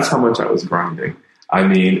 Yeah, that's how much I was grinding. I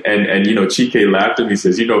mean, and Chike laughed and he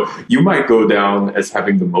says, you might go down as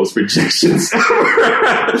having the most rejections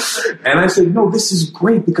ever. And I said, no, this is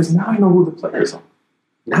great because now I know who the players are.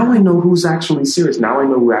 Now I know who's actually serious. Now I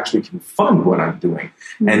know who actually can fund what I'm doing.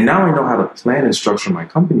 Mm-hmm. And now I know how to plan and structure my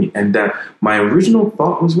company. And that my original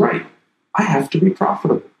thought was right. I have to be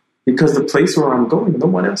profitable because the place where I'm going, no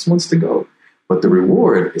one else wants to go. But the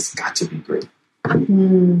reward has got to be great.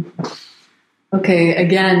 Mm. Okay,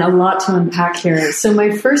 again, a lot to unpack here. So my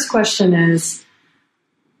first question is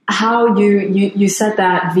how you said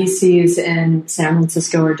that VCs in San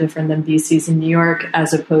Francisco are different than VCs in New York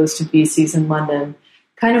as opposed to VCs in London.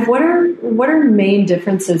 Kind of what are main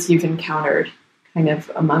differences you've encountered kind of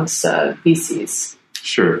amongst VCs?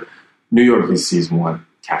 Sure. New York VCs want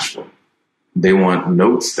cash flow. They want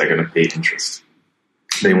notes that are going to pay interest.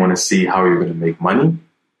 They want to see how you're going to make money.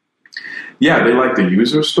 Yeah, they like the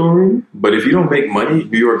user story, but if you don't make money,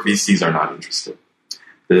 New York VCs are not interested.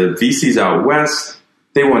 The VCs out west,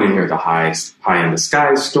 they want to hear the pie in the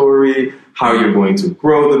sky story, how you're going to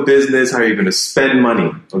grow the business, how you're going to spend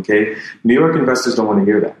money, okay? New York investors don't want to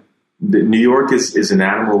hear that. New York is an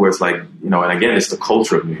animal where it's like, and again, it's the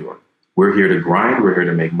culture of New York. We're here to grind, we're here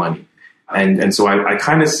to make money. And so I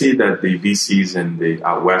kind of see that the VCs in the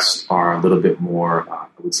out west are a little bit more, I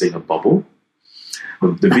would say, in a bubble.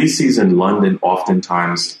 The VCs in London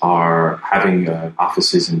oftentimes are having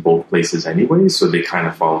offices in both places anyway, so they kind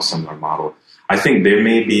of follow a similar model. I think they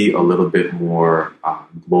may be a little bit more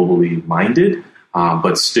globally minded,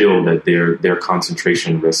 but still that their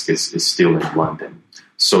concentration risk is still in London.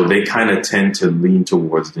 So they kind of tend to lean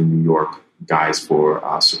towards the New York guys for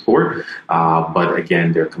support. But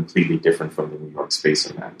again, they're completely different from the New York space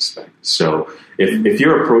in that respect. So if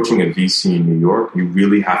you're approaching a VC in New York, you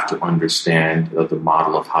really have to understand the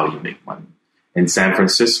model of how you make money. In San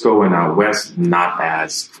Francisco and out west, not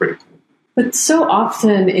as critical. But so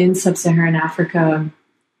often in sub-Saharan Africa,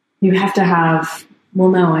 you have to have,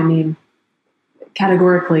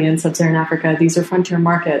 categorically in sub-Saharan Africa, these are frontier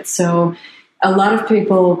markets. So a lot of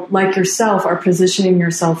people like yourself are positioning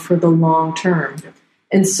yourself for the long term.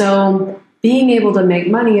 And so being able to make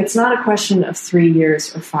money, it's not a question of 3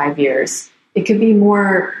 years or 5 years. It could be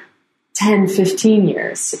more 10, 15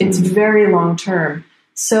 years. It's very long term.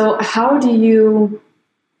 So how do you,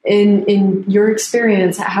 in your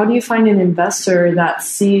experience, how do you find an investor that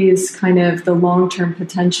sees kind of the long-term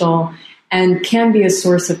potential and can be a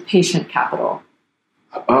source of patient capital?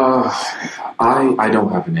 I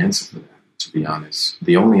don't have an answer for that. To be honest,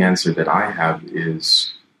 the only answer that I have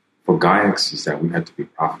is for GaiaX is that we have to be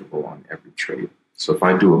profitable on every trade. So if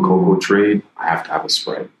I do a cocoa trade, I have to have a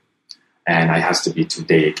spread. And it has to be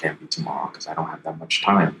today, it can't be tomorrow because I don't have that much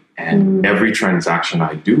time. And every transaction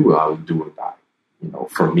I do, I'll do or die,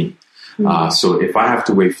 for me. So if I have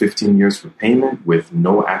to wait 15 years for payment with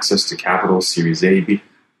no access to capital, Series A, B,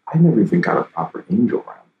 I never even got a proper angel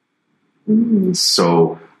round.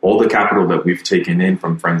 So all the capital that we've taken in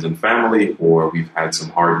from friends and family, or we've had some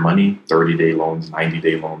hard money, 30-day loans,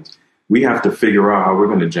 90-day loans, we have to figure out how we're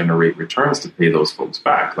going to generate returns to pay those folks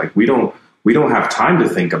back. Like we don't have time to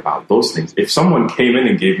think about those things. If someone came in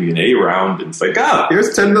and gave me an A round and it's like,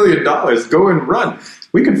 here's $10 million, go and run.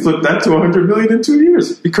 We could flip that to $100 million in 2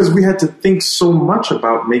 years because we had to think so much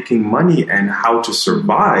about making money and how to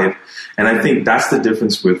survive. And I think that's the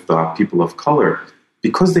difference with people of color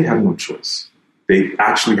because they have no choice. They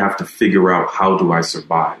actually have to figure out how do I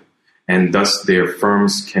survive. And thus their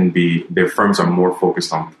firms are more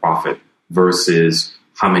focused on profit versus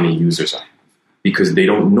how many users I have. because they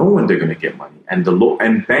don't know when they're going to get money. And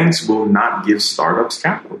and banks will not give startups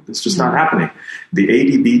capital. It's just not happening. The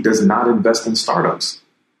ADB does not invest in startups.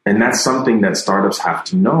 And that's something that startups have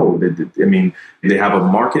to know. I mean, they have a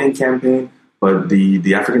marketing campaign, but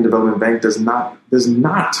the African Development Bank does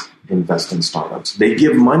not invest in startups. They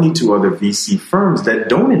give money to other VC firms that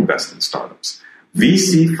don't invest in startups.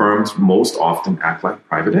 VC firms most often act like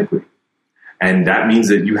private equity. And that means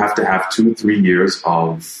that you have to have 2-3 years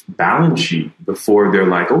of balance sheet before they're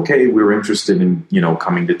like, okay, we're interested in,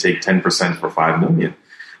 coming to take 10% for $5 million.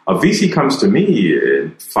 A VC comes to me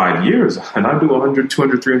in 5 years and I do $100,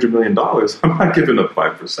 $200, $300 million. I'm not giving up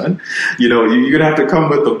 5%. You're going to have to come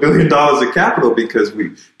with $1 billion of capital because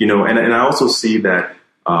and I also see that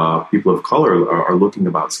people of color are looking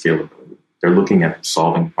about scalability. They're looking at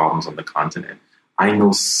solving problems on the continent. I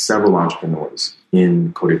know several entrepreneurs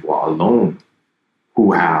in Cote d'Ivoire alone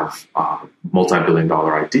who have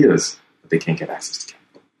multi-billion-dollar ideas, but they can't get access to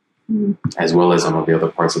capital, as well as some of the other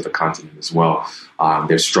parts of the continent as well.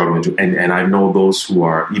 They're struggling to, and I know those who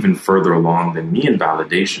are even further along than me in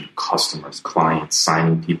validation, customers, clients,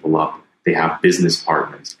 signing people up. They have business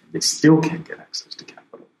partners, and they still can't get access to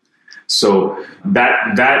capital. So that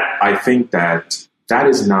I think that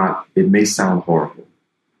is not, it may sound horrible,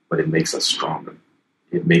 but it makes us stronger.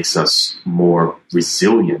 It makes us more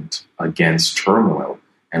resilient against turmoil,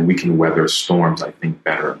 and we can weather storms, I think,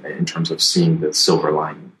 better in terms of seeing the silver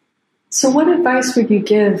lining. So what advice would you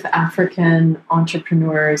give African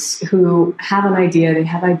entrepreneurs who have an idea, they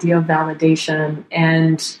have idea validation,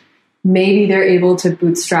 and maybe they're able to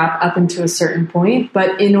bootstrap up into a certain point,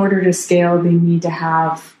 but in order to scale, they need to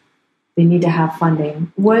have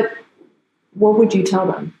funding? What would you tell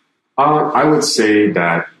them? I would say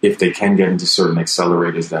that if they can get into certain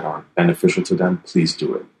accelerators that are beneficial to them, please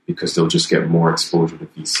do it, because they'll just get more exposure to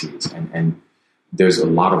VCs. And there's a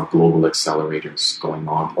lot of global accelerators going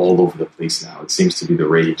on all over the place now. It seems to be the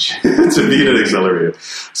rage to be an accelerator.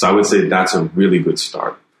 So I would say that's a really good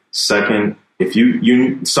start. Second, if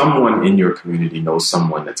someone in your community knows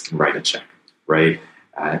someone that can write a check, right?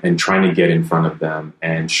 And trying to get in front of them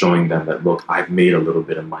and showing them that, look, I've made a little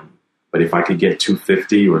bit of money, but if I could get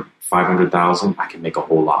 250 or 500,000, I can make a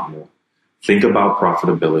whole lot more. Think about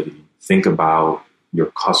profitability. Think about your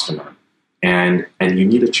customer, and you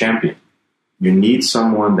need a champion. You need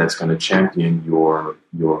someone that's going to champion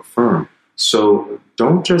your firm. So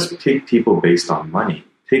don't just pick people based on money.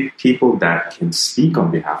 Pick people that can speak on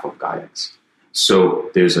behalf of GAIAX. So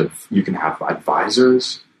you can have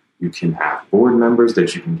advisors, you can have board members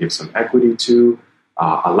that you can give some equity to.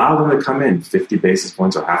 Allow them to come in 50 basis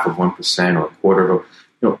points or half of 1% or a quarter of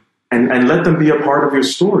and let them be a part of your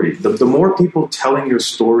story. The more people telling your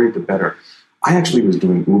story, the better. I actually was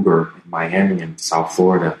doing Uber in Miami and South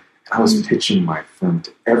Florida, and I was pitching my firm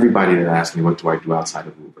to everybody that asked me, what do I do outside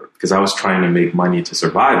of Uber? Because I was trying to make money to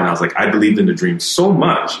survive. And I was like, I believed in the dream so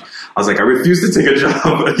much. I was like, I refuse to take a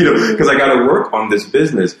job, because I got to work on this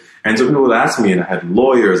business. And so people would ask me, and I had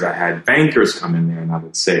lawyers, I had bankers come in there, and I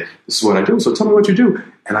would say, this is what I do. So tell me what you do.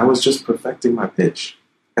 And I was just perfecting my pitch.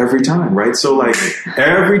 Every time, right? So like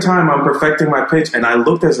every time I'm perfecting my pitch, and I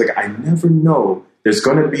looked at it like, I never know there's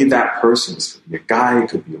going to be that person. This could be a guy, it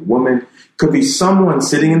could be a woman, it could be someone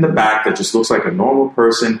sitting in the back that just looks like a normal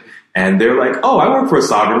person. And they're like, oh, I work for a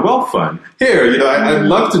sovereign wealth fund. Here, I'd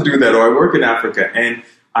love to do that. Or I work in Africa. And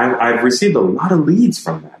I've received a lot of leads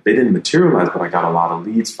from that. They didn't materialize, but I got a lot of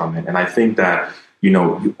leads from it. And I think that,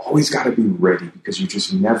 you always got to be ready, because you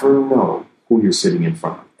just never know who you're sitting in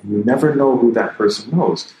front of. And you never know who that person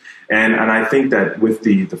knows. And I think that with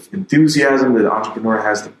the enthusiasm that the entrepreneur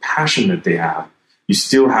has, the passion that they have, you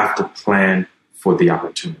still have to plan for the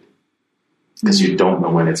opportunity, because you don't know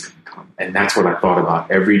when it's going to come. And that's what I thought about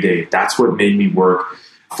every day. That's what made me work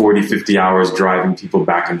 40, 50 hours driving people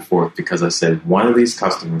back and forth, because I said, one of these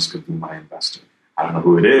customers could be my investor. I don't know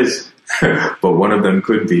who it is, but one of them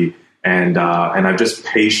could be. And I've just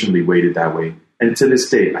patiently waited that way. And to this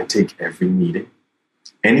day, I take every meeting.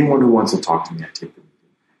 Anyone who wants to talk to me, I take the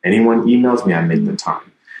meeting. Anyone emails me, I make the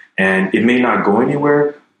time. And it may not go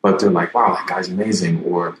anywhere, but they're like, wow, that guy's amazing.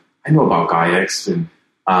 Or I know about GAIAX. And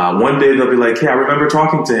one day they'll be like, hey, I remember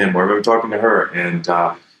talking to him, or I remember talking to her. And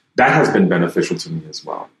that has been beneficial to me as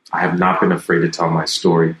well. I have not been afraid to tell my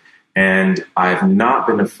story. And I have not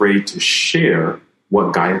been afraid to share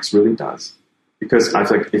what GAIAX really does. Because I was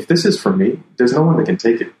like, if this is for me, there's no one that can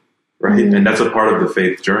take it. Right. Mm-hmm. And that's a part of the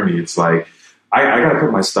faith journey. It's like, I got to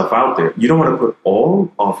put my stuff out there. You don't want to put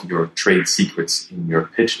all of your trade secrets in your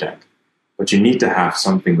pitch deck, but you need to have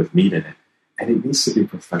something with meat in it. And it needs to be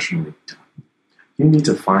professionally done. You need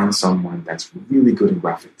to find someone that's really good in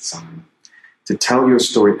graphic design. to tell your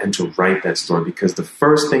story and to write that story, because the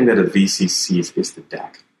first thing that a VC sees is the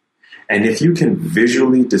deck. And if you can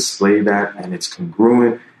visually display that and it's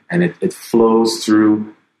congruent and it flows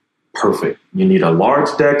through, perfect. You need a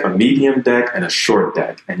large deck, a medium deck, and a short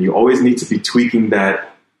deck. And you always need to be tweaking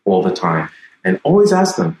that all the time. And always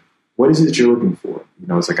ask them, what is it you're looking for?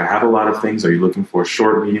 It's like, I have a lot of things. Are you looking for a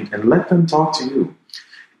short, medium? And let them talk to you.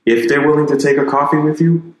 If they're willing to take a coffee with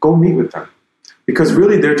you, go meet with them. Because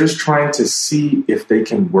really, they're just trying to see if they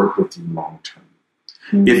can work with you long term.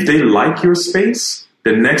 Mm-hmm. If they like your space,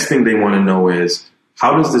 the next thing they want to know is,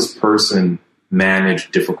 how does this person manage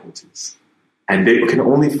difficulties? And they can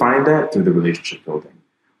only find that through the relationship building.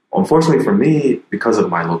 Unfortunately for me, because of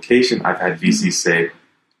my location, I've had VCs say,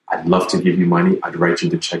 I'd love to give you money. I'd write you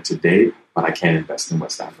the check today, but I can't invest in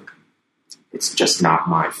West Africa. It's just not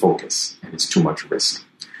my focus, and it's too much risk.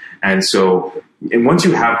 And so, and once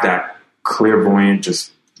you have that clairvoyant,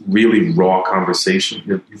 just really raw conversation,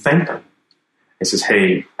 you thank them. It says,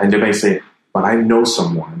 hey, and they may say, but I know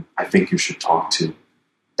someone I think you should talk to.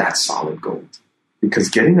 That's solid gold. Because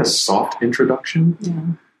getting a soft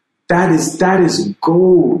introduction, that is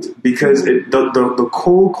gold. Because the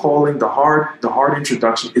cold calling, the hard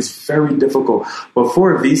introduction is very difficult. But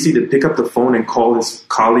for a VC to pick up the phone and call his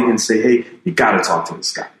colleague and say, hey, you got to talk to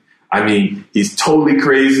this guy. I mean, he's totally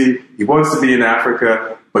crazy. He wants to be in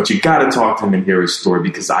Africa, but you got to talk to him and hear his story,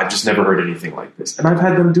 because I've just never heard anything like this. And I've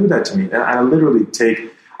had them do that to me. And I literally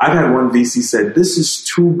I've had one VC said, this is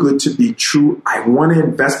too good to be true. I want to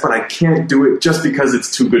invest, but I can't do it just because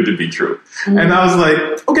it's too good to be true. Mm-hmm. And I was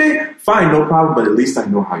like, okay, fine, no problem. But at least I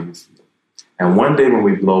know how you feel. And one day when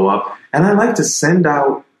we blow up, and I like to send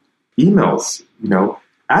out emails,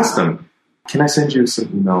 ask them, can I send you some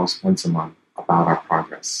emails once a month about our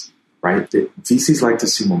progress? Right? VCs like to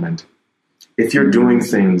see momentum. If you're doing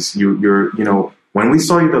things, you're when we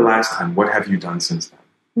saw you the last time, what have you done since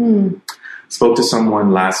then? Spoke to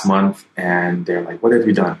someone last month and they're like, what have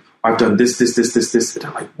you done? I've done this. And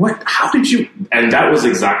I'm like, what? How did you? And that was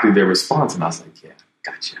exactly their response. And I was like, yeah,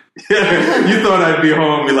 gotcha. You thought I'd be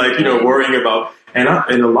home, worrying about. And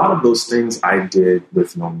a lot of those things I did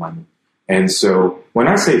with no money. And so when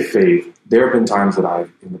I say faith, there have been times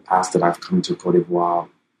in the past that I've come to Cote d'Ivoire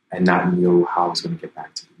and not knew how I was going to get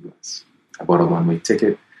back to the U.S. I bought a one-way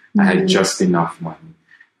ticket. I had just enough money.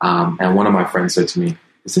 And one of my friends said to me,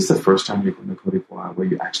 is this the first time you're going to Cote d'Ivoire where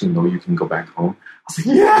you actually know you can go back home? I was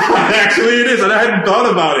like, yeah, actually it is. And I hadn't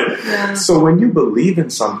thought about it. Yeah. So when you believe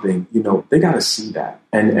in something, they got to see that.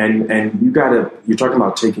 And you're talking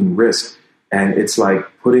about taking risks. And it's like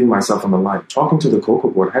putting myself on the line. Talking to the Cocoa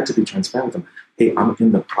Board, I had to be transparent with them. Hey, I'm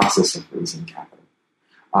in the process of raising capital.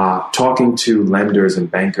 Talking to lenders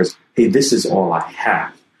and bankers, hey, this is all I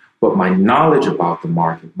have. But my knowledge about the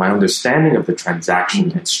market, my understanding of the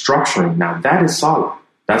transaction and structuring, now that is solid.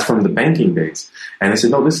 That's from the banking days. And I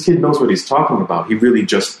said, no, this kid knows what he's talking about. He really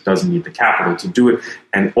just doesn't need the capital to do it.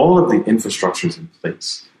 And all of the infrastructure is in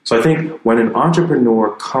place. So I think when an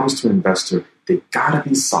entrepreneur comes to an investor, they got to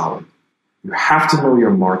be solid. You have to know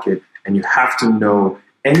your market, and you have to know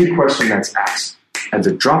any question that's asked. At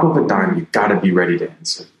the drop of a dime, you got to be ready to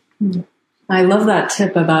answer. I love that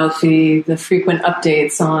tip about the frequent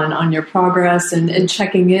updates on your progress and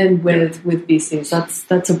checking in with VCs.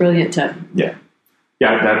 That's a brilliant tip. Yeah.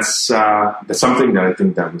 That's something that I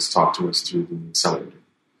think that was taught to us through the accelerator.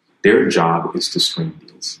 Their job is to screen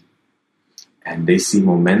deals, and they see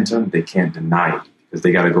momentum. They can't deny it because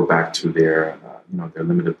they got to go back to their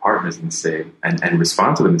limited partners and say and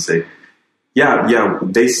respond to them and say, yeah,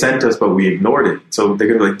 they sent us, but we ignored it. So they're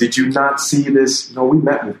going to be like, did you not see this? No, we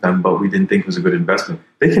met with them, but we didn't think it was a good investment.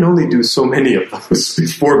 They can only do so many of those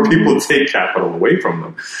before people take capital away from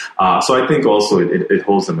them. So I think also it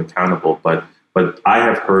holds them accountable. But I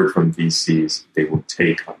have heard from VCs, they will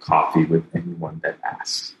take a coffee with anyone that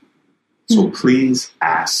asks. So please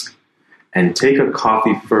ask and take a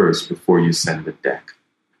coffee first before you send the deck.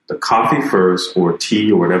 The coffee first, or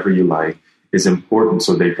tea or whatever you like, is important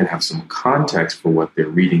so they can have some context for what they're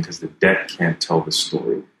reading, because the deck can't tell the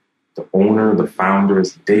story. The owner, the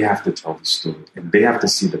founders, they have to tell the story, and they have to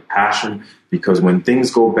see the passion, because when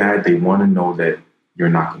things go bad, they want to know that you're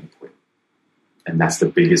not going to quit. And that's the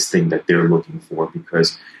biggest thing that they're looking for,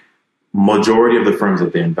 because majority of the firms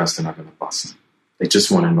that they invest in are going to bust. They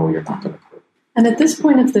just want to know you're not going to quit. And at this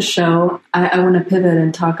point of the show, I want to pivot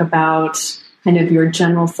and talk about kind of your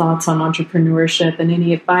general thoughts on entrepreneurship and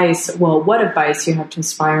any advice, what advice you have to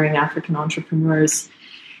aspiring African entrepreneurs.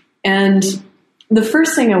 And the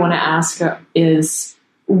first thing I want to ask is,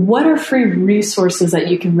 what are free resources that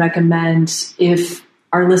you can recommend if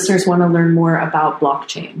our listeners want to learn more about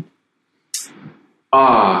blockchain?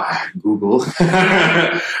 Google.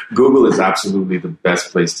 Google is absolutely the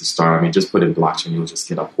best place to start. I mean, just put in blockchain, you'll just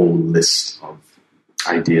get a whole list of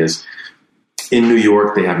ideas. In New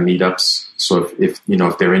York, they have meetups. So if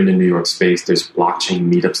they're in the New York space, there's blockchain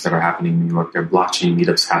meetups that are happening in New York. There are blockchain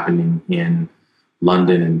meetups happening in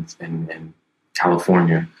London and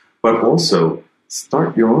California. But also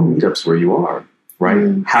start your own meetups where you are, right?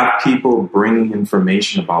 Mm. Have people bringing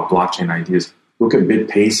information about blockchain ideas. Look at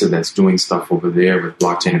BitPesa that's doing stuff over there with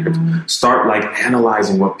blockchain. Mm. Start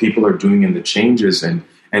analyzing what people are doing and the changes and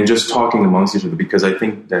just talking amongst each other, because I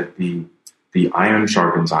think that the iron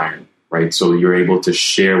sharpens iron, right? So you're able to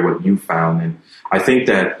share what you found. And I think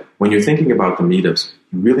that when you're thinking about the meetups,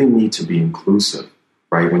 you really need to be inclusive,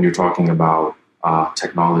 right? When you're talking about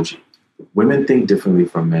technology. Women think differently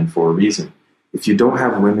from men for a reason. If you don't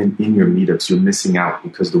have women in your meetups, you're missing out,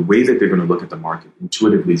 because the way that they're going to look at the market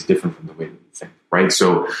intuitively is different from the way that you think, right?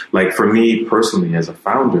 So for me personally as a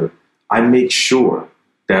founder, I make sure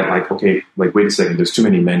that wait a second, there's too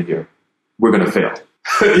many men here. We're going to fail.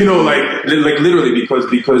 Literally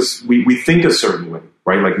because we think a certain way,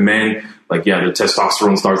 right? Like men, the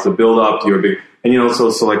testosterone starts to build up. You're a big, and so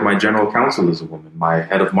my general counsel is a woman, my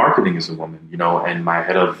head of marketing is a woman, and my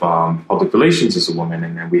head of public relations is a woman,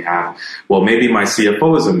 and then we have, maybe my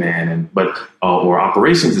CFO is a man, or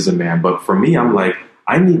operations is a man, but for me, I'm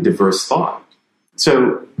I need diverse thought.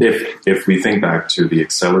 So if we think back to the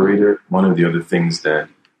accelerator, one of the other things that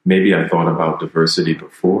maybe I thought about diversity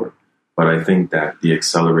before, but I think that the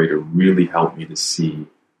accelerator really helped me to see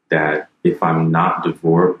that if I'm not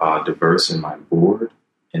diverse in my board,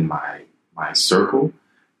 in my circle,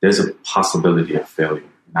 there's a possibility of failure.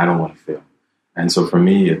 And I don't want to fail. And so for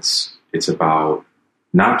me, it's about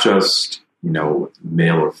not just, male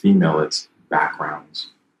or female, it's backgrounds,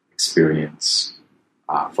 experience,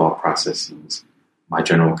 thought processes. My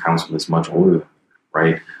general counsel is much older than me,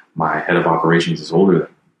 right? My head of operations is older than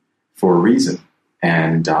me for a reason.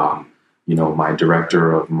 And, my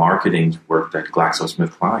director of marketing worked at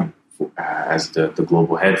GlaxoSmithKline as the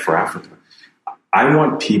global head for Africa. I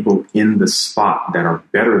want people in the spot that are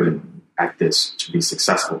better than me at this to be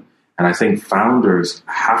successful. And I think founders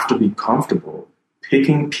have to be comfortable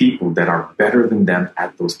picking people that are better than them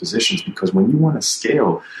at those positions, because when you want to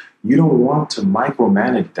scale, you don't want to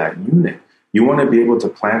micromanage that unit. You want to be able to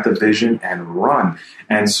plant the vision and run.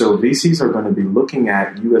 And so VCs are going to be looking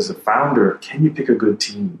at you as a founder. Can you pick a good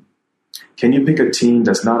team? Can you pick a team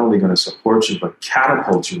that's not only going to support you, but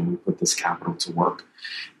catapult you when you put this capital to work?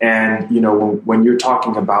 And, when you're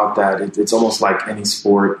talking about that, it's almost like any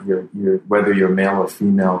sport, whether you're male or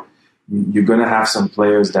female, you're going to have some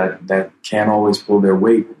players that can't always pull their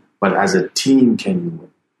weight, but as a team, can you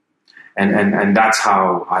win? And that's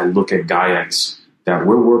how I look at GaiaX, that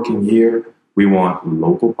we're working here. We want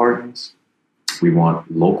local partners. We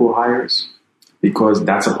want local hires, because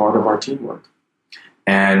that's a part of our teamwork.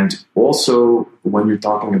 And also, when you're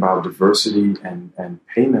talking about diversity and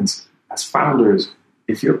payments, as founders,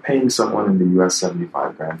 if you're paying someone in the US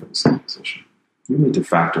 $75,000 for the same position, you need to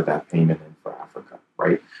factor that payment in for Africa,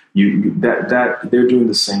 right? That they're doing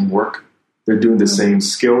the same work, they're doing the same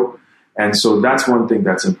skill, and so that's one thing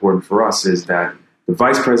that's important for us, is that the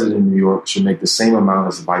vice president in New York should make the same amount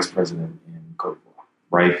as the vice president in Côte d'Ivoire,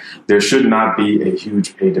 right? There should not be a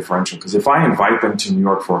huge pay differential, because if I invite them to New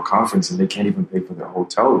York for a conference and they can't even pay for their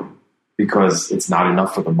hotel room because it's not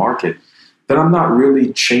enough for the market, then I'm not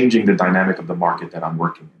really changing the dynamic of the market that I'm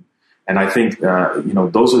working in. And I think,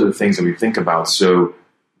 those are the things that we think about. So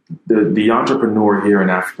the entrepreneur here in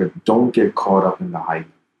Africa, don't get caught up in the hype,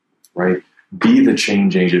 right? Be the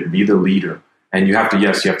change agent, be the leader. And you have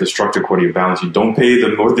to structure according to your balance. You don't pay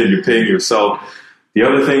them more than you're paying yourself. The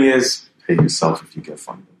other thing is, pay yourself if you get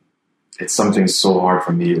funding. It's something so hard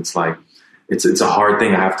for me. It's it's a hard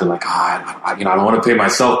thing. I have to I don't want to pay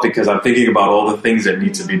myself, because I'm thinking about all the things that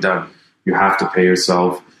need to be done. You have to pay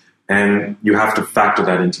yourself, and you have to factor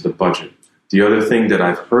that into the budget. The other thing that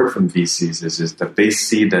I've heard from VCs is that they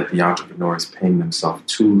see that the entrepreneur is paying themselves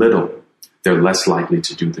too little. They're less likely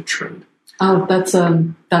to do the trade. Oh, that's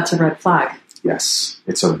a red flag. Yes,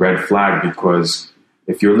 it's a red flag, because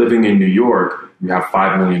if you're living in New York, you have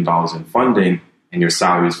 $5 million in funding, and your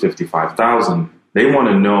salary is $55,000. They want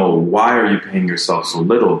to know, why are you paying yourself so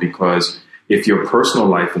little? Because if your personal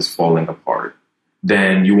life is falling apart,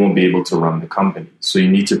 then you won't be able to run the company. So you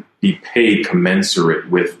need to be paid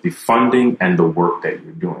commensurate with the funding and the work that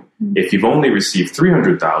you're doing. Mm-hmm. If you've only received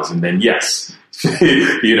 $300,000, then yes,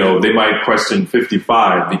 they might question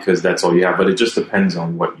 55 because that's all you have. But it just depends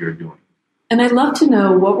on what you're doing. And I'd love to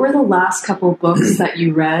know, what were the last couple of books that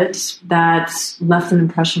you read that left an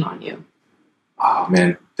impression on you? Oh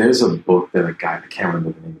man, there's a book that a guy, I can't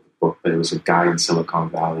remember the name of the book, but it was a guy in Silicon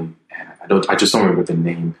Valley, and I just don't remember the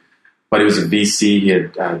name, but it was a VC. He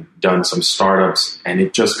had done some startups, and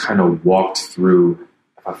it just kind of walked through.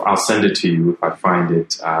 I'll send it to you if I find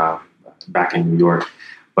it back in New York,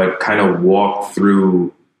 but kind of walked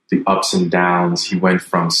through the ups and downs. He went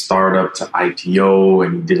from startup to IPO,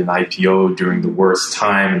 and he did an IPO during the worst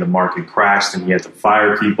time, and the market crashed, and he had to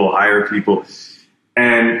fire people, hire people,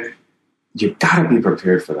 and you got to be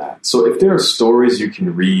prepared for that. So if there are stories you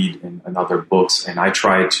can read in other books, and I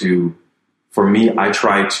try to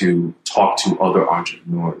talk to other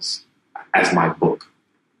entrepreneurs as my book.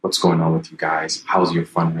 What's going on with you guys? How's your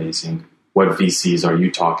fundraising? What VCs are you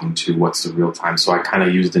talking to? What's the real time? So I kind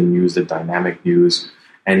of use the news, the dynamic news.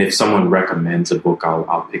 And if someone recommends a book,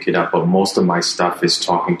 I'll pick it up. But most of my stuff is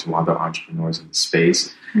talking to other entrepreneurs in the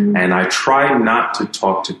space. Mm-hmm. And I try not to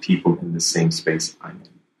talk to people in the same space I'm in.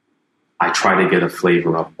 I try to get a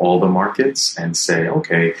flavor of all the markets and say,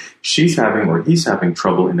 okay, she's having or he's having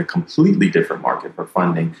trouble in a completely different market for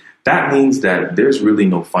funding. That means that there's really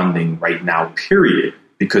no funding right now, period,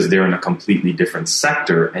 because they're in a completely different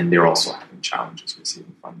sector and they're also having challenges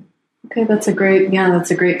receiving funding. Okay, that's a great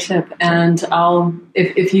tip. And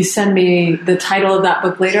if you send me the title of that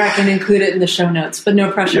book later, I can include it in the show notes, but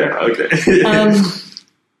no pressure. Yeah, okay.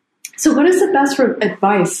 So what is the best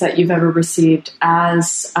advice that you've ever received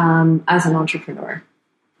as an entrepreneur?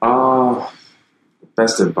 The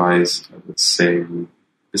best advice, I would say,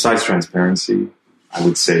 besides transparency, I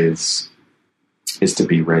would say is to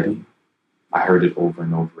be ready. I heard it over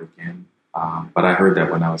and over again, but I heard that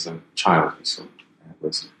when I was a child. So it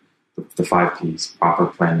was the 5 Ps: proper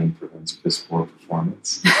planning prevents piss poor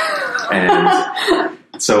performance. And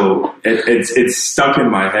so it's stuck in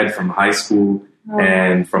my head from high school.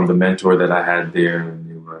 And from the mentor that I had there, and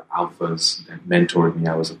they were alphas that mentored me.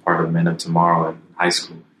 I was a part of Men of Tomorrow in high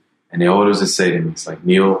school. And they always just say to me, it's like,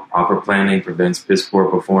 Neil, proper planning prevents piss poor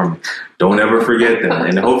performance. Don't ever forget that.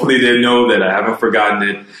 And hopefully they know that I haven't forgotten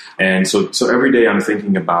it. And so every day I'm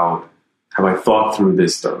thinking about, have I thought through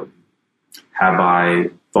this thoroughly? Have I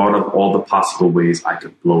thought of all the possible ways I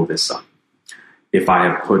could blow this up? If I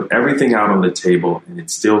have put everything out on the table and it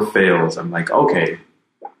still fails, I'm like, okay,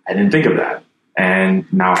 I didn't think of that.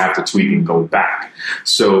 And now I have to tweak and go back.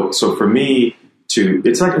 So for me,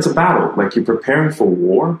 it's a battle. Like you're preparing for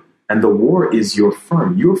war, and the war is your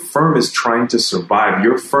firm. Your firm is trying to survive.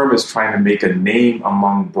 Your firm is trying to make a name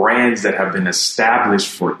among brands that have been established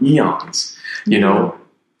for eons. You know,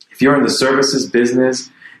 if you're in the services business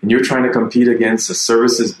and you're trying to compete against a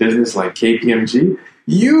services business like KPMG,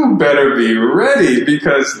 you better be ready,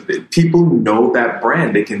 because people know that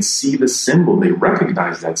brand. They can see the symbol. They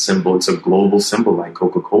recognize that symbol. It's a global symbol like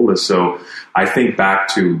Coca-Cola. So I think back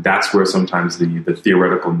to that's where sometimes the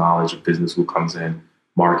theoretical knowledge of business school comes in: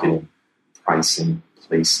 marketing, pricing,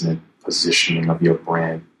 placement, positioning of your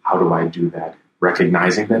brand. How do I do that?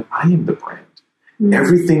 Recognizing that I am the brand. Mm-hmm.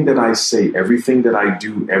 Everything that I say, everything that I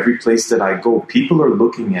do, every place that I go, people are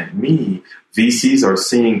looking at me. VCs are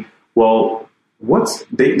seeing, well,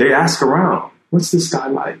 they ask around, what's this guy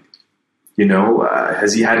like? You know,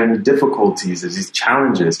 has he had any difficulties? Has he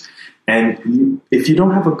challenges? And if you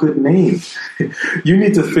don't have a good name, you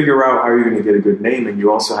need to figure out how you're going to get a good name. And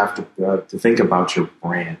you also have to think about your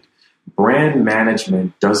brand. Brand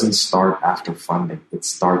management doesn't start after funding. It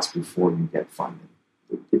starts before you get funding.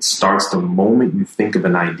 It starts the moment you think of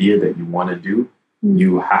an idea that you want to do.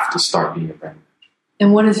 You have to start being a brand manager.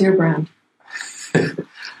 And what is your brand?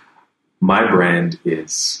 My brand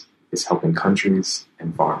is helping countries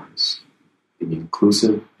and farmers be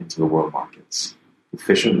inclusive into the world markets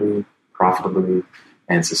efficiently, profitably,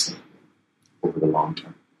 and sustainably over the long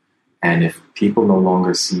term. And if people no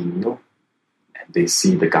longer see Neil and they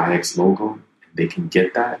see the GAIA-X logo, and they can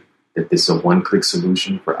get that this is a one-click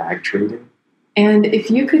solution for ag trading. And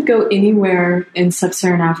if you could go anywhere in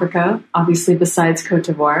sub-Saharan Africa, obviously besides Cote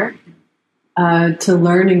d'Ivoire, to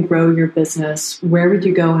learn and grow your business, where would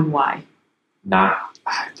you go and why?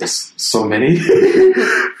 There's so many.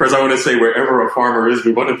 First, I want to say wherever a farmer is,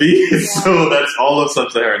 we want to be. Yeah. So that's all of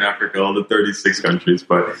sub-Saharan Africa, all the 36 countries.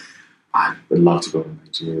 But I would love to go to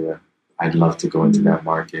Nigeria. I'd love to go into that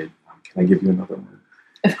market. Can I give you another one?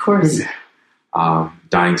 Of course.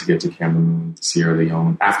 Dying to get to Cameroon, to Sierra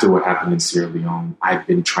Leone. After what happened in Sierra Leone, I've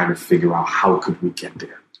been trying to figure out how could we get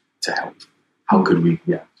there to help. How could we?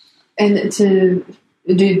 Yeah. And do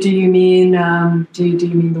you mean do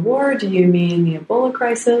you mean the war? Do you mean the Ebola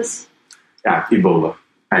crisis? Yeah, Ebola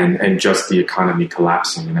and just the economy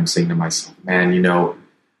collapsing. And I'm saying to myself, man, you know,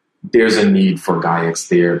 there's a need for GAIX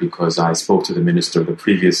there because I spoke to the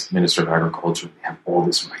previous Minister of Agriculture. They have all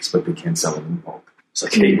this rice, but they can't sell it in bulk. It's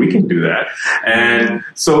like, hey, we can do that. And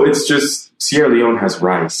so it's just Sierra Leone has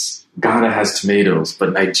rice. Ghana has tomatoes,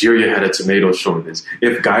 but Nigeria had a tomato shortage.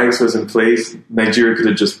 If GAIX was in place, Nigeria could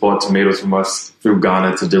have just bought tomatoes from us through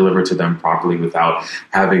Ghana to deliver to them properly without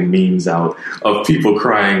having memes out of people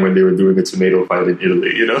crying when they were doing a tomato fight in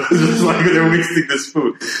Italy. It's like they're wasting this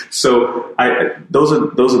food. So those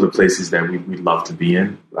are the places that we love to be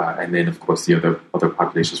in, and then of course the other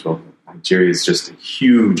populations as well. Nigeria is just a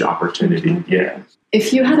huge opportunity. Yeah.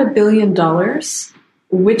 If you had $1 billion,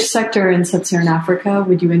 which sector in Sub-Saharan Africa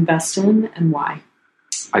would you invest in and why?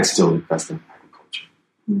 I'd still invest in agriculture.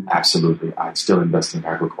 Absolutely. I'd still invest in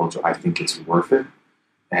agriculture. I think it's worth it.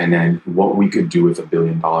 And then what we could do with $1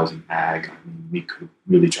 billion in ag, we could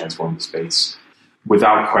really transform the space.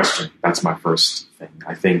 Without question, that's my first thing.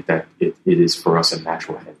 I think that it is for us a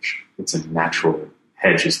natural hedge. It's a natural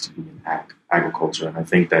hedge is to be in agriculture. And I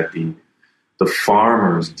think that the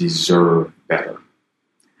farmers deserve better.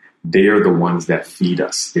 They're the ones that feed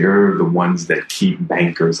us. They're the ones that keep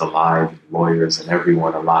bankers alive, lawyers, and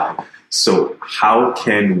everyone alive. So how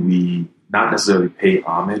can we not necessarily pay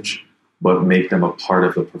homage, but make them a part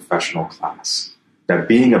of the professional class? That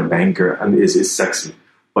being a banker is sexy,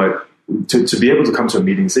 but to be able to come to a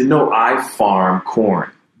meeting and say, no, I farm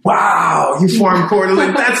corn. Wow, you farm corn.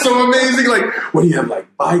 Like, that's so amazing. Like, what do you have, like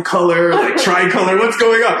bicolor, like tricolor? What's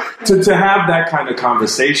going on? To have that kind of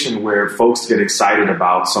conversation where folks get excited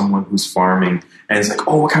about someone who's farming and it's like,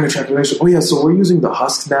 oh, what kind of transformation? Oh, yeah, so we're using the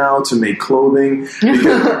husk now to make clothing.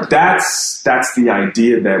 Because that's the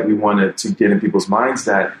idea that we wanted to get in people's minds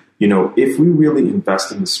that, if we really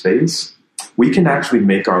invest in the space, we can actually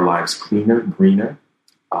make our lives cleaner, greener,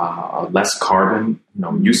 less carbon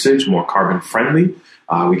usage, more carbon friendly.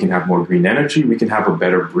 We can have more green energy. We can have a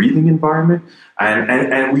better breathing environment.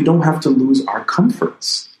 And we don't have to lose our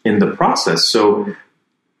comforts in the process. So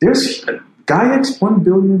there's GAIX, $1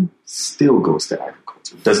 billion still goes to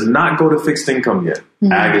agriculture. Does not go to fixed income yet.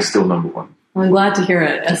 Mm-hmm. Ag is still number one. Well, I'm glad to hear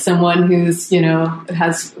it as someone who's,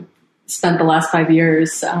 has spent the last 5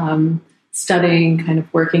 years studying, kind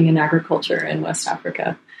of working in agriculture in West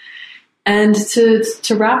Africa. And to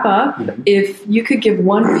wrap up, if you could give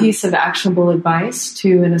one piece of actionable advice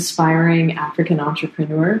to an aspiring African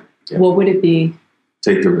entrepreneur, what would it be?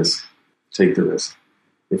 Take the risk. Take the risk.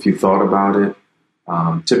 If you thought about it,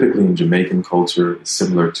 typically in Jamaican culture, it's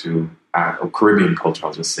similar to Caribbean culture,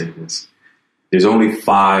 I'll just say this. There's only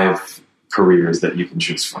 5 careers that you can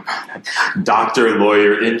choose from. Doctor,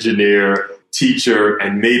 lawyer, engineer, teacher,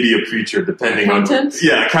 and maybe a preacher, depending accountant?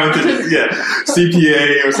 Accountant,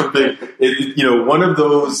 CPA or something. One of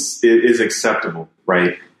those is acceptable,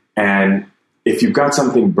 right? And if you've got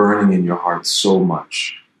something burning in your heart so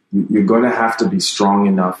much, you're going to have to be strong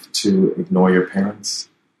enough to ignore your parents.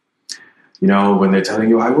 When they're telling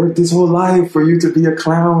you, I worked this whole life for you to be a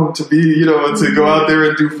clown, to be, to go out there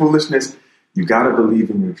and do foolishness. You got to believe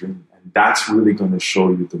in your dream. And that's really going to show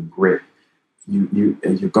you the grit.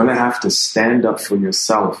 You're going to have to stand up for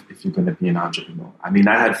yourself if you're going to be an entrepreneur. I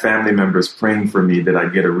had family members praying for me that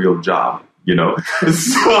I'd get a real job, So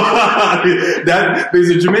that because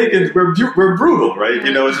the Jamaicans, we're brutal, right?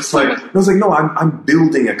 It's just like, I was like, no, I'm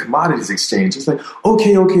building a commodities exchange. It's like,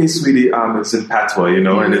 okay, sweetie, it's in patois,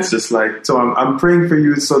 and it's just like, so I'm praying for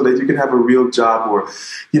you so that you can have a real job, or,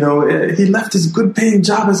 he left his good paying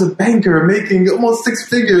job as a banker making almost 6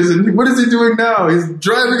 figures. And what is he doing now? He's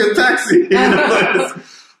driving a taxi.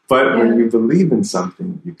 But when you believe in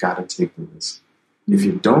something, you got to take the risk. If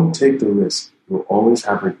you don't take the risk, you'll always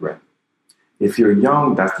have regret. If you're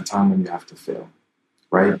young, that's the time when you have to fail,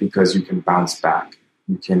 right? Because you can bounce back.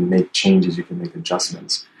 You can make changes. You can make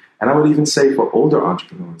adjustments. And I would even say for older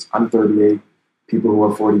entrepreneurs, I'm 38, people who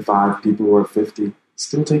are 45, people who are 50,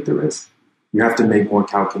 still take the risk. You have to make more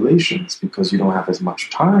calculations because you don't have as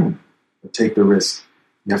much time, but take the risk.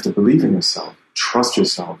 You have to believe in yourself, trust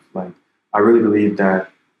yourself. Like, I really believe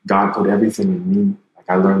that God put everything in me. Like,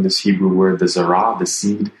 I learned this Hebrew word, the zarah, the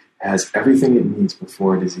seed, has everything it needs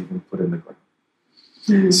before it is even put in the ground.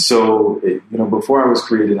 Mm-hmm. So, before I was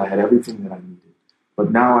created, I had everything that I needed.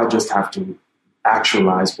 But now I just have to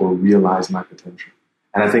actualize or realize my potential.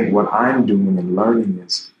 And I think what I'm doing and learning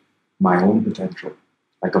is my own potential.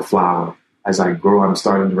 Like a flower, as I grow, I'm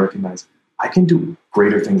starting to recognize I can do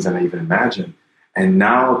greater things than I even imagined. And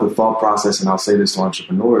now the thought process, and I'll say this to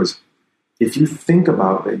entrepreneurs, if you think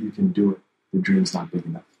about that you can do it, the dream's not big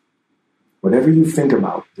enough. Whatever you think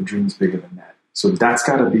about, the dream's bigger than that. So that's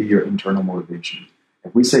got to be your internal motivation.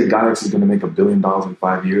 If we say GAIX is going to make $1 billion in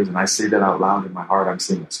 5 years, and I say that out loud in my heart, I'm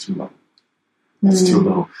saying that's too low. That's too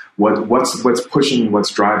low. What's pushing me? What's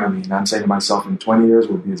driving me? And I'm saying to myself, in 20 years,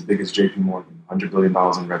 we'll be as big as JP Morgan, $100 billion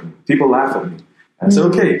in revenue. People laugh at me. And I say,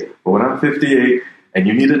 okay, but when I'm 58 and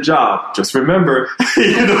you need a job, just remember, and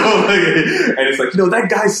it's like, that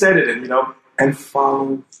guy said it, and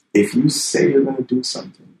follow. If you say you're going to do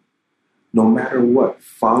something, no matter what,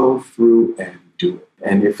 follow through and do it.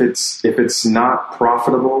 And if it's not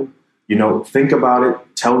profitable, think about it,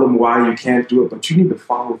 tell them why you can't do it, but you need to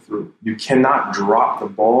follow through. You cannot drop the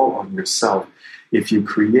ball on yourself. If you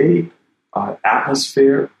create an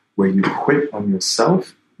atmosphere where you quit on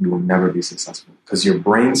yourself, you will never be successful because your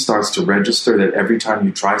brain starts to register that every time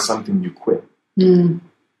you try something, you quit.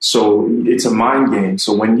 So it's a mind game.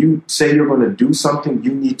 So when you say you're going to do something,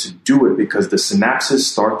 you need to do it because the synapses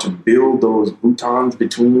start to build those boutons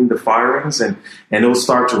between the firings and it'll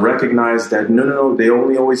start to recognize that, no, they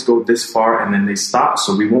only always go this far and then they stop.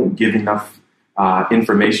 So we won't give enough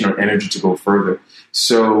information or energy to go further.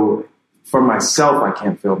 So for myself, I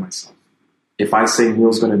can't fail myself. If I say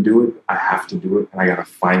Neil's going to do it, I have to do it. And I got to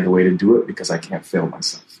find a way to do it because I can't fail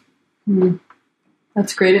myself.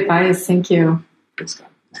 That's great advice. Thank you. Thanks, God.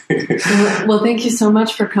 Well, thank you so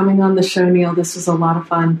much for coming on the show, Neil. This was a lot of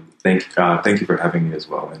fun. Thank you for having me as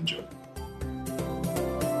well. Enjoy.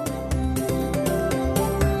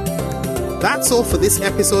 That's all for this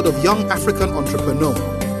episode of Young African Entrepreneur.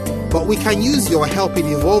 But we can use your help in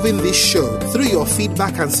evolving this show through your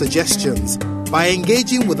feedback and suggestions by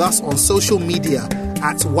engaging with us on social media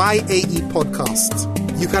at YAE Podcast.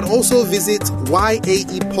 You can also visit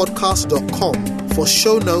yaepodcast.com for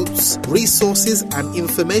show notes, resources, and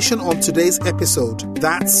information on today's episode.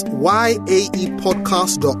 That's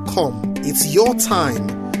yaepodcast.com. It's your time,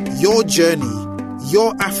 your journey,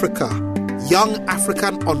 your Africa, Young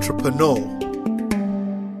African Entrepreneur.